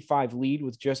 69-55 lead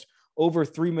with just over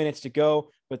 3 minutes to go,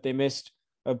 but they missed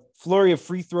a flurry of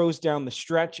free throws down the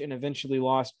stretch and eventually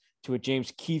lost to a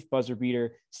James Keefe buzzer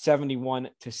beater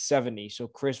 71-70. So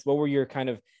Chris, what were your kind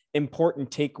of important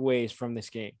takeaways from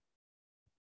this game?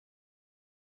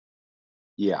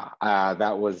 Yeah,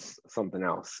 that was something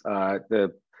else.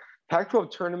 The Pac-12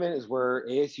 tournament is where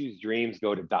ASU's dreams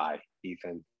go to die,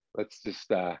 Ethan. Let's just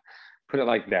put it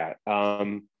like that.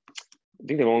 I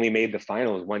think they've only made the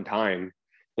finals one time.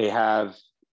 They have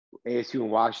ASU and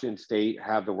Washington State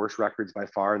have the worst records by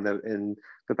far in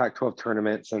the Pac-12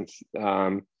 tournament since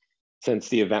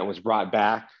the event was brought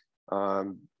back, a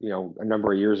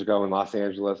number of years ago in Los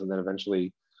Angeles, and then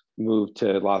eventually moved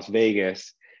to Las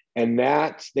Vegas. And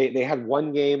that they had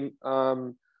one game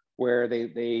where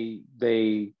they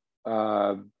gave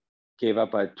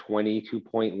up a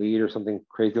 22-point lead or something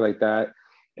crazy like that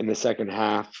in the second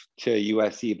half to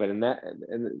USC. But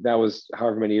that was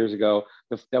however many years ago.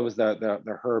 That was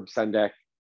the Herb Sendek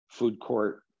food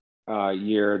court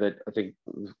year that I think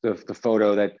the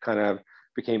photo that kind of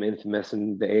became infamous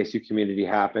in the ASU community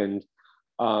happened.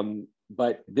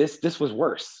 But this was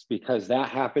worse because that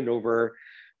happened over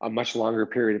a much longer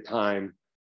period of time,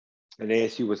 and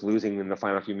ASU was losing in the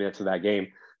final few minutes of that game.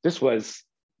 This was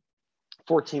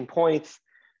 14 points.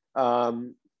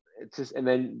 And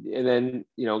then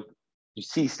you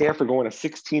see Stanford going a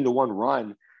 16-1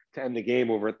 run to end the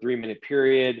game over a 3-minute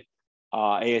period.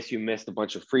 ASU missed a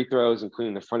bunch of free throws,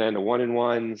 including the front end of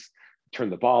 1-and-1s,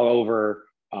 turned the ball over.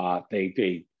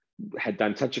 They had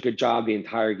done such a good job the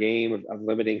entire game of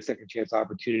limiting second chance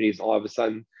opportunities. All of a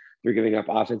sudden, they're giving up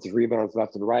offensive rebounds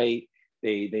left and right.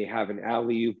 They have an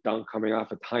alley-oop dunk coming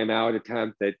off a timeout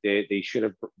attempt that they should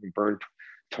have burned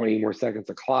 20 more seconds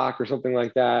of clock or something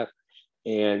like that.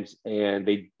 And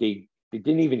they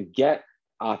didn't even get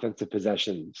offensive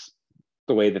possessions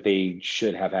the way that they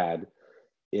should have had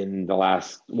in the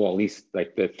last, well, at least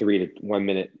like the 3 to 1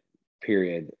 minute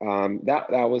period. That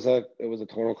was a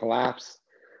total collapse.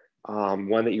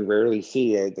 One that you rarely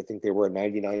see. I think they were a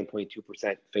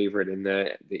 99.2% favorite in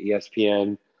the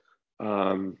ESPN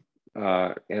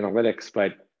analytics,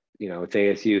 but it's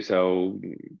ASU, so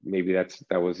maybe that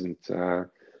wasn't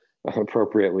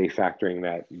appropriately factoring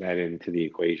that into the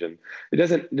equation.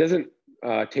 It doesn't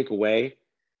take away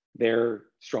their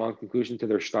strong conclusion to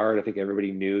their start. I think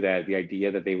everybody knew that the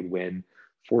idea that they would win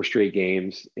 4 straight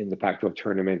games in the Pac-12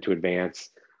 tournament to advance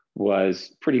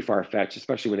was pretty far-fetched,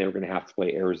 especially when they were going to have to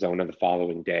play Arizona the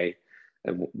following day,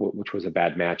 which was a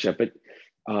bad matchup. But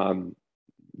I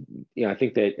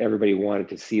think that everybody wanted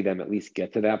to see them at least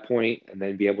get to that point and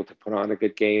then be able to put on a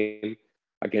good game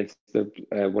against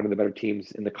one of the better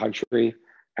teams in the country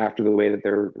after the way that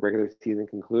their regular season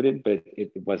concluded, but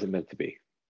it wasn't meant to be.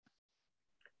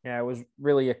 Yeah, it was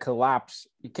really a collapse.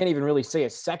 You can't even really say a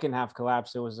second half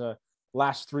collapse. It was a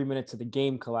last 3 minutes of the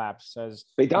game collapse. As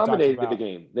they dominated the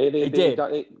game. They did.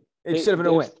 It should have been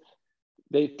a win.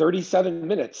 they 37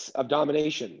 minutes of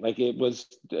domination. Like it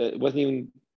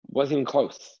wasn't even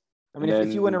close. I mean,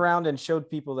 if you went around and showed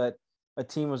people that a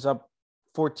team was up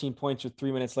 14 points with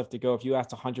 3 minutes left to go, if you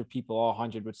asked 100 people, all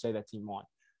 100 would say that team won.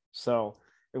 So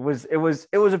it was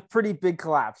a pretty big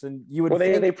collapse. And you would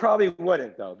they probably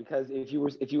wouldn't though, because if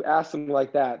you asked them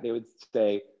like that, they would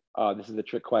say, this is a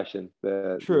trick question.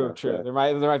 True. There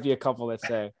might be a couple that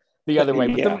say the other way,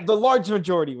 but yeah. the large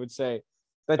majority would say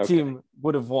that team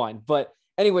would have won. But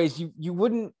anyways, you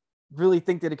wouldn't really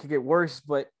think that it could get worse,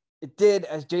 but it did,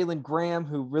 as Jalen Graham,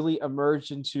 who really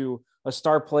emerged into a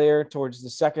star player towards the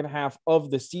second half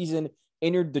of the season,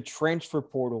 entered the transfer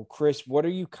portal. Chris, what are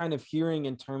you kind of hearing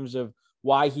in terms of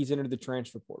why he's entered the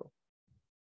transfer portal?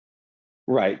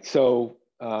 Right. So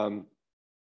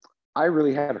I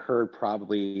really had heard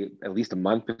probably at least a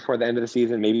month before the end of the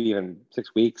season, maybe even 6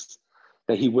 weeks,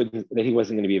 that he wasn't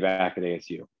going to be back at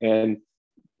ASU.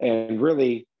 And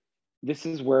really, this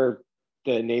is where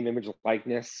the name, image,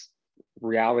 likeness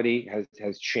reality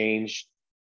has changed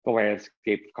the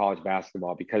landscape of college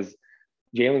basketball, because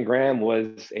Jalen Graham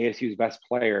was ASU's best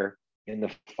player in the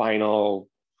final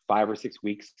 5 or 6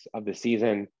 weeks of the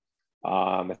season.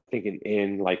 I think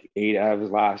in like 8 out of his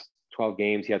last 12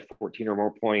 games, he had 14 or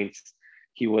more points.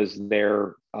 He was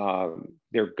their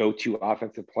go-to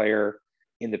offensive player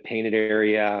in the painted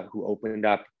area, who opened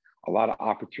up a lot of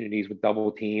opportunities with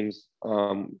double teams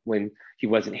when he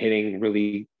wasn't hitting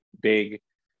really big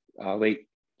late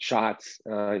shots.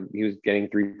 He was getting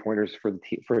 3-pointers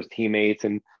for his teammates,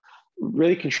 and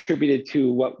really contributed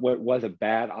to what was a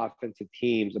bad offensive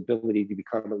team's ability to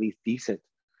become at least decent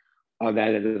on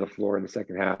that end of the floor in the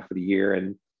second half of the year.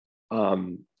 And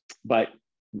but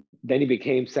then he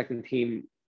became second team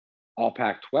All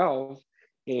Pac-12,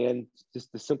 and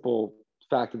just the simple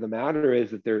fact of the matter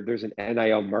is that there's an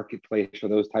NIL marketplace for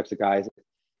those types of guys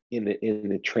in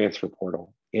the transfer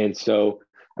portal. And so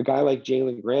a guy like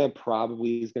Jalen Graham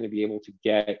probably is going to be able to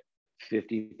get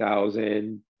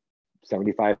 50,000,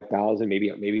 75,000,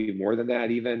 maybe more than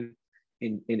that, even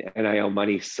in NIL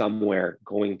money somewhere,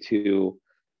 going to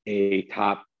a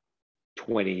top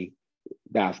 20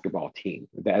 basketball team,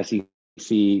 the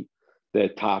SEC, the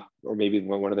top, or maybe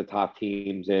one of the top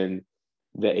teams in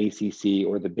the ACC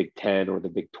or the Big 10 or the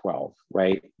Big 12,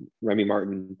 right? Remy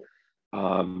Martin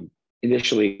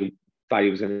initially thought he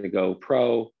was going to go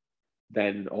pro,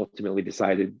 then ultimately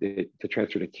decided to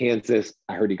transfer to Kansas.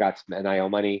 I heard he got some NIL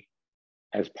money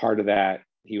as part of that.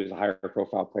 He was a higher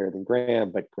profile player than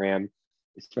Graham, but Graham,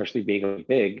 especially being a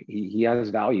big, he has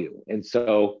value. And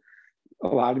so a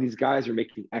lot of these guys are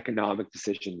making economic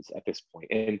decisions at this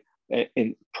point.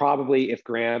 And probably if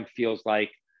Graham feels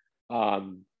like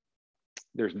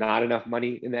there's not enough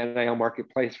money in the NIL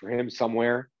marketplace for him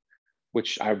somewhere,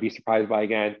 which I would be surprised by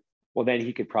again, well, then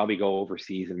he could probably go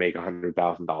overseas and make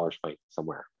 $100,000 playing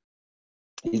somewhere.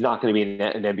 He's not going to be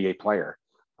an NBA player,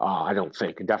 I don't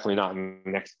think, and definitely not in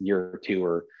the next year or two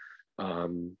or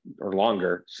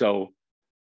longer. So,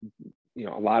 you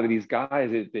know, a lot of these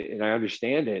guys, and I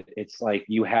understand it, it's like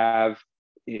you have,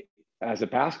 as a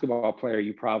basketball player,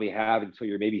 you probably have until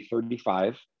you're maybe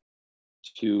 35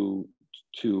 to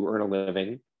earn a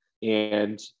living.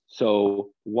 And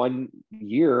so 1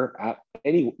 year,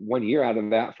 any 1 year out of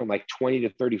that, from like 20 to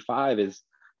 35 is,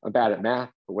 I'm bad at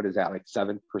math, but what is that, like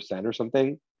 7% or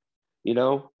something, you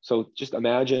know? So just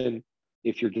imagine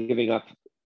if you're giving up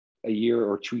a year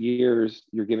or 2 years,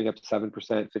 you're giving up 7%,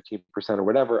 15% or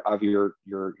whatever of your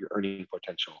earning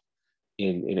potential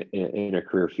in a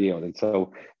career field. And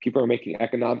so people are making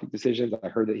economic decisions. I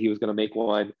heard that he was going to make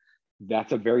one.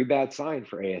 That's a very bad sign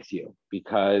for ASU,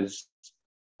 because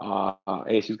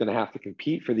ASU is going to have to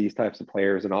compete for these types of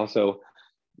players, and also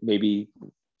maybe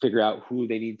figure out who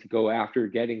they need to go after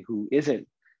getting, who isn't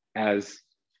as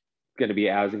going to be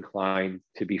as inclined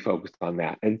to be focused on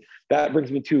that. And that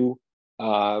brings me to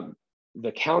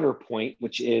the counterpoint,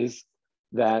 which is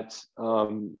that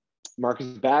Marcus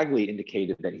Bagley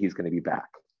indicated that he's going to be back.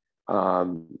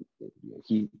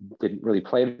 He didn't really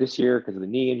play this year because of the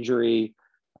knee injury.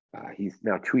 He's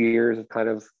now 2 years of kind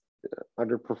of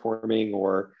underperforming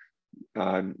or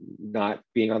not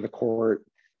being on the court.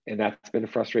 And that's been a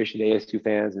frustration to ASU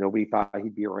fans. Nobody thought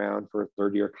he'd be around for a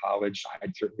third year of college. I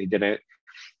certainly didn't.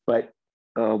 But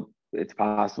it's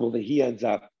possible that he ends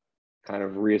up kind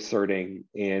of reasserting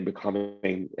and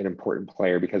becoming an important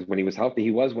player, because when he was healthy,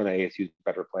 he was one of ASU's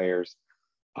better players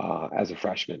as a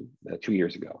freshman 2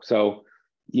 years ago. So,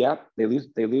 yeah, they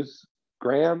lose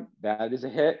Graham. That is a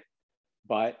hit.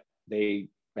 But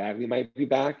Bagley might be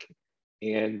back,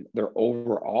 and their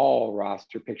overall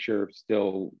roster picture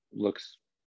still looks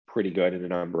pretty good in a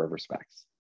number of respects.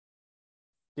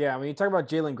 Yeah, when you talk about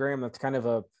Jalen Graham, that's kind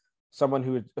of someone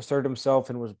who asserted himself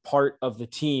and was part of the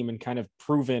team and kind of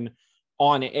proven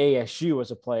on ASU as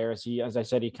a player. As I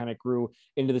said, he kind of grew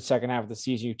into the second half of the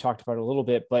season. You talked about it a little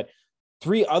bit, but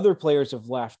three other players have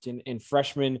left in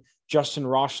freshmen: Justin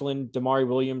Rochland, Damari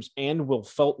Williams, and Will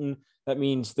Felton. That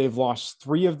means they've lost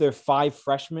three of their five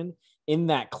freshmen in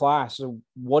that class. So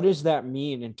what does that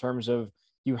mean in terms of,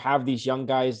 you have these young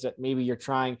guys that maybe you're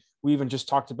trying, we even just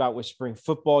talked about with spring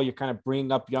football, you're kind of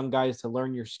bringing up young guys to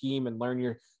learn your scheme and learn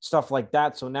your stuff like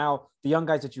that. So now the young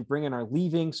guys that you bring in are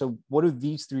leaving. So what do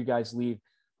these three guys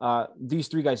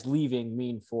leaving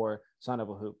mean for Sun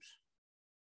Devil Hoops?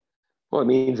 Well, it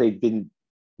means they didn't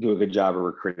do a good job of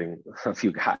recruiting a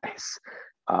few guys.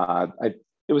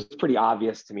 It was pretty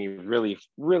obvious to me,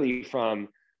 really from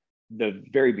the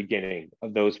very beginning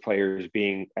of those players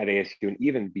being at ASU and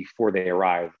even before they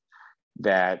arrived,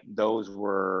 that those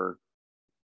were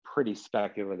pretty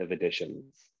speculative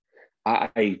additions.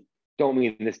 I don't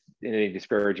mean this in any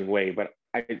disparaging way, but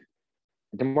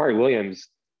Damari Williams,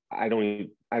 I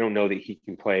don't know that he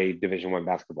can play Division I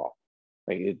basketball.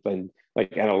 Like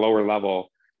at a lower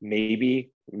level,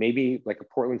 maybe like a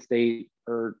Portland State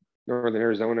or Northern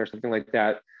Arizona or something like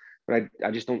that. But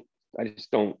I just don't.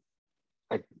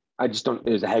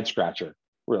 It was a head scratcher,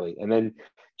 really. And then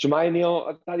Jemiah Neal,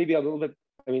 I thought he'd be a little bit.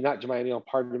 I mean, not Jemiah Neal,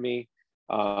 pardon me.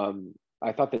 I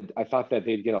thought that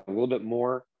they'd get a little bit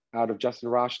more out of Justin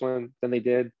Rochland than they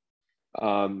did.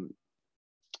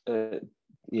 He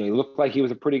looked like he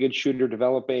was a pretty good shooter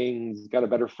developing. He's got a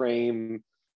better frame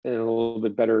and a little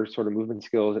bit better sort of movement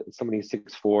skills. Somebody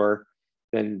 6'4"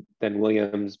 than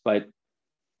Williams, but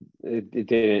it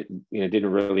didn't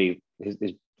really. For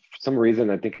some reason,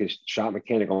 I think his shot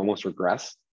mechanic almost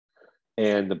regressed,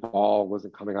 and the ball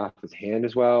wasn't coming off his hand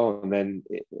as well. And then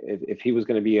if he was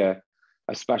going to be a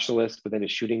specialist, but then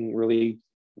his shooting really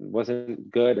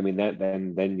wasn't good, I mean,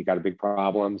 then you got a big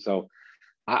problem. So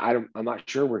I'm not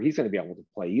sure where he's going to be able to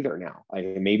play either now.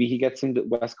 Like maybe he gets some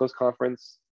West Coast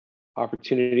Conference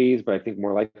opportunities, but I think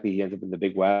more likely he ends up in the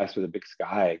Big West or the Big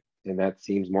Sky, and that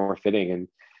seems more fitting. And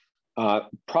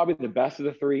probably the best of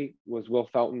the three was Will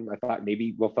Felton. I thought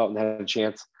maybe Will Felton had a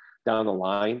chance down the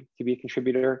line to be a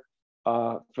contributor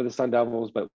for the Sun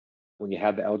Devils, but when you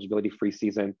had the eligibility free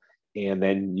season and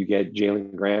then you get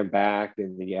Jalen Graham back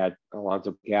and then you add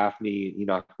Alonzo Gaffney,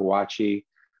 Enoch Kawachi,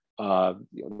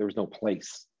 there was no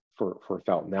place for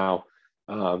Felton. Now,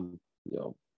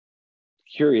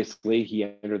 curiously, he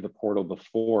entered the portal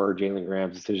before Jalen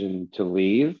Graham's decision to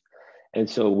leave. And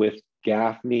so with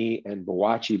Gaffney and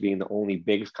Bawachi being the only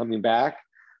bigs coming back,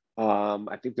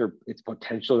 I think it's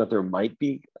potential that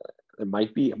it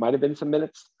might have been some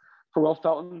minutes for Will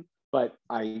Felton, but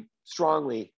I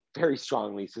very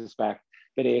strongly suspect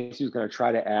that ASU is going to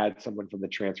try to add someone from the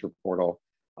transfer portal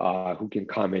who can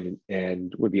come in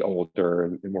and would be older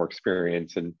and more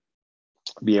experienced and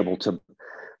be able to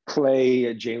play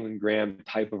a Jalen Graham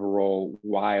type of a role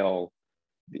while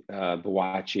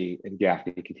Bawachi and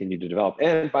Gaffney continue to develop.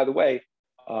 And by the way,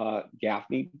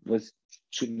 Gaffney was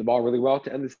shooting the ball really well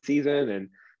to end the season, and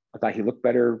I thought he looked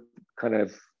better kind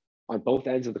of on both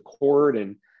ends of the court.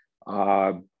 And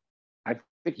I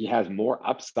think he has more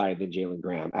upside than Jalen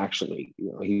Graham. Actually,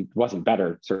 he wasn't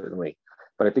better certainly,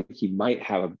 but I think he might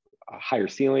have a higher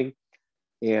ceiling.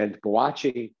 And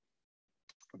Bawachi,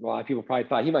 a lot of people probably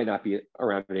thought he might not be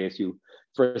around at ASU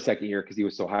for a second year because he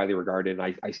was so highly regarded.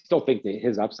 And I still think that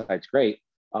his upside's great.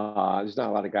 There's not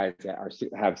a lot of guys that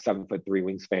have 7'3"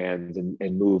 wingspans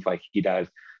and move like he does,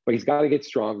 but he's got to get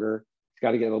stronger. He's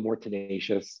got to get a little more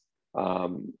tenacious.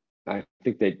 I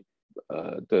think that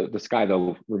the sky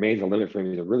though remains a limit for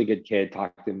him. He's a really good kid.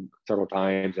 Talked to him several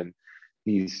times, and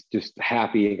he's just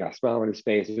happy. He got a smile on his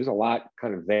face. There's a lot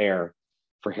kind of there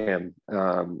for him.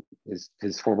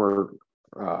 His former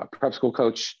prep school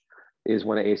coach is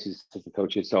one of ASU's assistant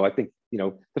coaches. So I think,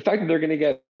 the fact that they're going to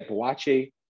get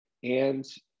Bawachi and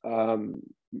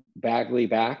Bagley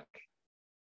back,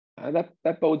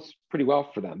 that bodes pretty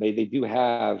well for them. They do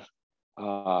have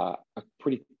a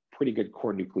pretty good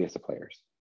core nucleus of players.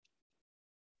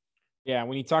 Yeah,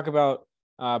 when you talk about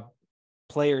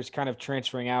players kind of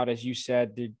transferring out, as you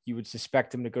said, you would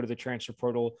suspect them to go to the transfer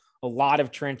portal. A lot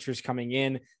of transfers coming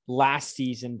in last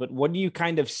season, but what do you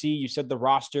kind of see? You said the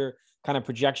roster kind of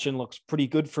projection looks pretty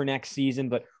good for next season,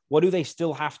 but what do they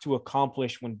still have to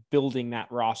accomplish when building that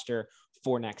roster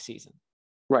for next season?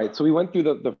 Right. So we went through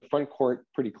the front court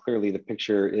pretty clearly. The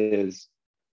picture is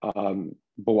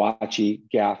Bawachi,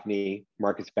 Gaffney,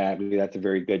 Marcus Bagley. That's a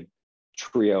very good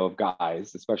trio of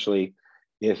guys, especially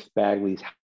if Bagley's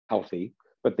healthy.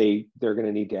 But they're going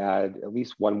to need to add at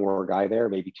least one more guy there,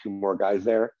 maybe two more guys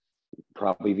there.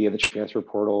 probably via the transfer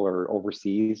portal or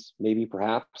overseas, maybe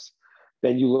perhaps.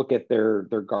 Then you look at their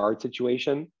guard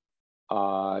situation.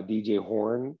 DJ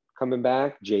Horn coming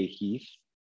back, Jay Heath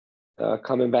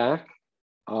coming back.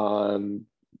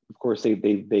 Of course,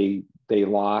 they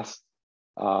lost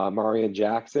Marion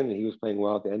Jackson, and he was playing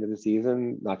well at the end of the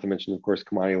season. Not to mention, of course,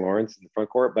 Kamani Lawrence in the front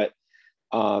court. But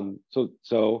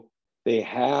so they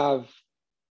have,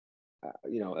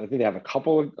 I think they have a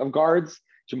couple of guards.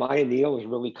 Jemiah Neal is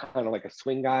really kind of like a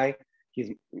swing guy.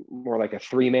 He's more like a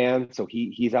 3-man, so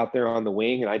he's out there on the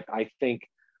wing. And I think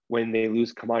when they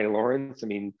lose Kamani Lawrence, I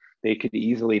mean, they could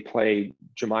easily play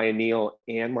Jemiah Neal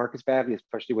and Marcus Bagley,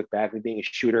 especially with Bagley being a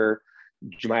shooter.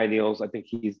 Jemiah Neal's, I think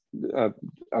he's a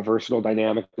versatile,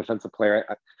 dynamic defensive player.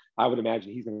 I would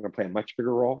imagine he's going to play a much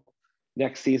bigger role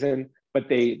next season. But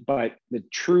the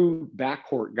true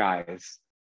backcourt guys,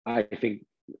 I think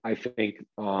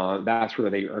that's where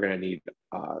they are going to need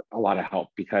a lot of help,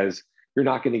 because you're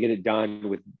not going to get it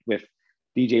done with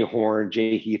DJ Horn,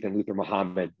 Jay Heath, and Luther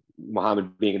Muhammad.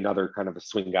 Muhammad being another kind of a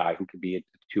swing guy who could be a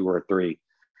 2 or a 3.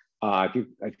 I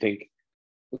think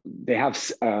they have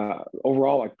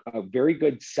overall a very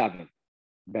good 7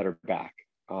 that are back.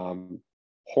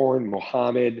 Horn,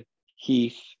 Muhammad,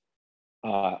 Heath,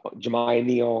 Jemiah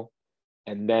Neal,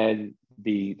 and then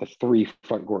the 3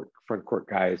 front court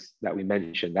guys that we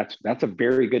mentioned. That's a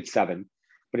very good 7.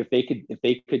 But if they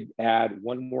could add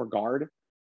one more guard,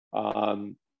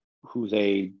 who's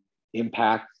a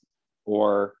impact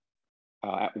or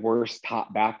at worst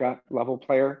top backup level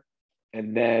player,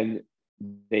 and then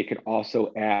they could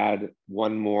also add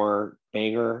one more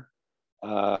banger,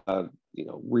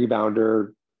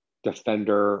 rebounder,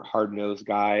 defender, hard-nosed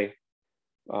guy.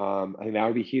 I think that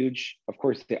would be huge. Of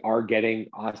course, they are getting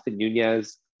Austin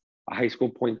Nunez, a high school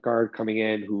point guard, coming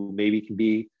in who maybe can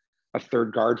be a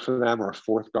 3rd guard for them or a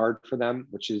 4th guard for them,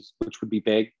 which would be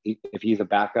big if he's a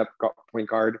backup point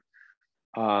guard.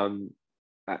 I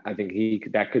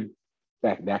think that could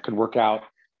work out.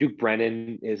 Duke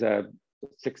Brennan is a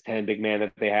 6'10" big man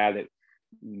that they had that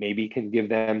maybe can give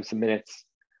them some minutes.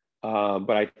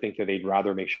 But I think that they'd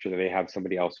rather make sure that they have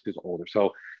somebody else who's older.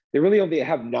 So they really only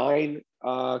have 9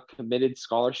 committed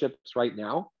scholarships right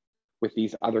now, with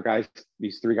these other guys,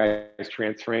 these 3 guys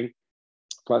transferring,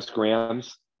 plus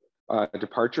Graham's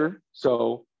departure.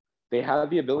 So they have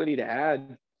the ability to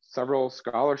add several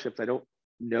scholarships. I don't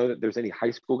know that there's any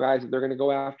high school guys that they're going to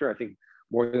go after. I think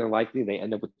more than likely they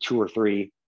end up with 2 or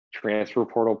 3 transfer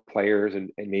portal players,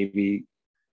 and maybe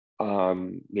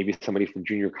somebody from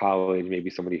junior college, maybe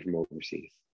somebody from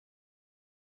overseas.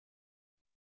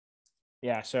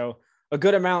 Yeah, so a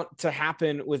good amount to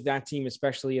happen with that team,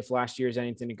 especially if last year is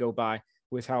anything to go by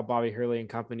with how Bobby Hurley and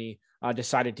company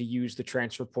decided to use the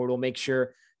transfer portal. Make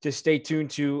sure to stay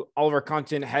tuned to all of our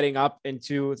content heading up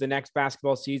into the next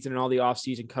basketball season, and all the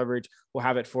off-season coverage. We'll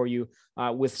have it for you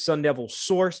with Sun Devil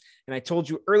Source. And I told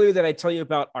you earlier that I'd tell you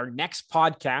about our next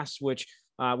podcast, which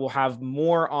we'll have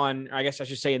more on, I guess I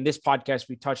should say, in this podcast,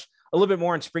 we touched a little bit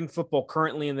more on spring football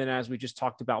currently, and then as we just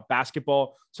talked about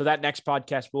basketball. So that next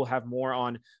podcast will have more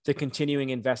on the continuing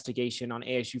investigation on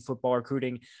ASU football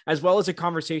recruiting, as well as a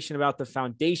conversation about the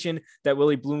foundation that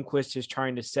Willie Bloomquist is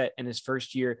trying to set in his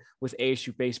first year with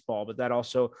ASU baseball. But that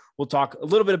also, we'll talk a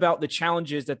little bit about the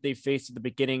challenges that they faced at the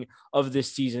beginning of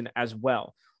this season as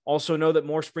well. Also know that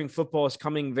more spring football is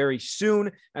coming very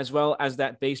soon, as well as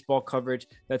that baseball coverage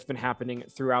that's been happening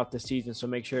throughout the season. So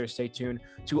make sure to stay tuned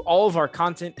to all of our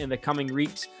content in the coming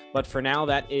weeks. But for now,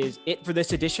 that is it for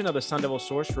this edition of the Sun Devil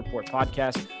Source Report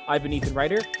podcast. I've been Ethan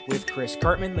Ryder with Chris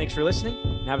Cartman. Thanks for listening,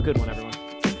 and have a good one, everyone.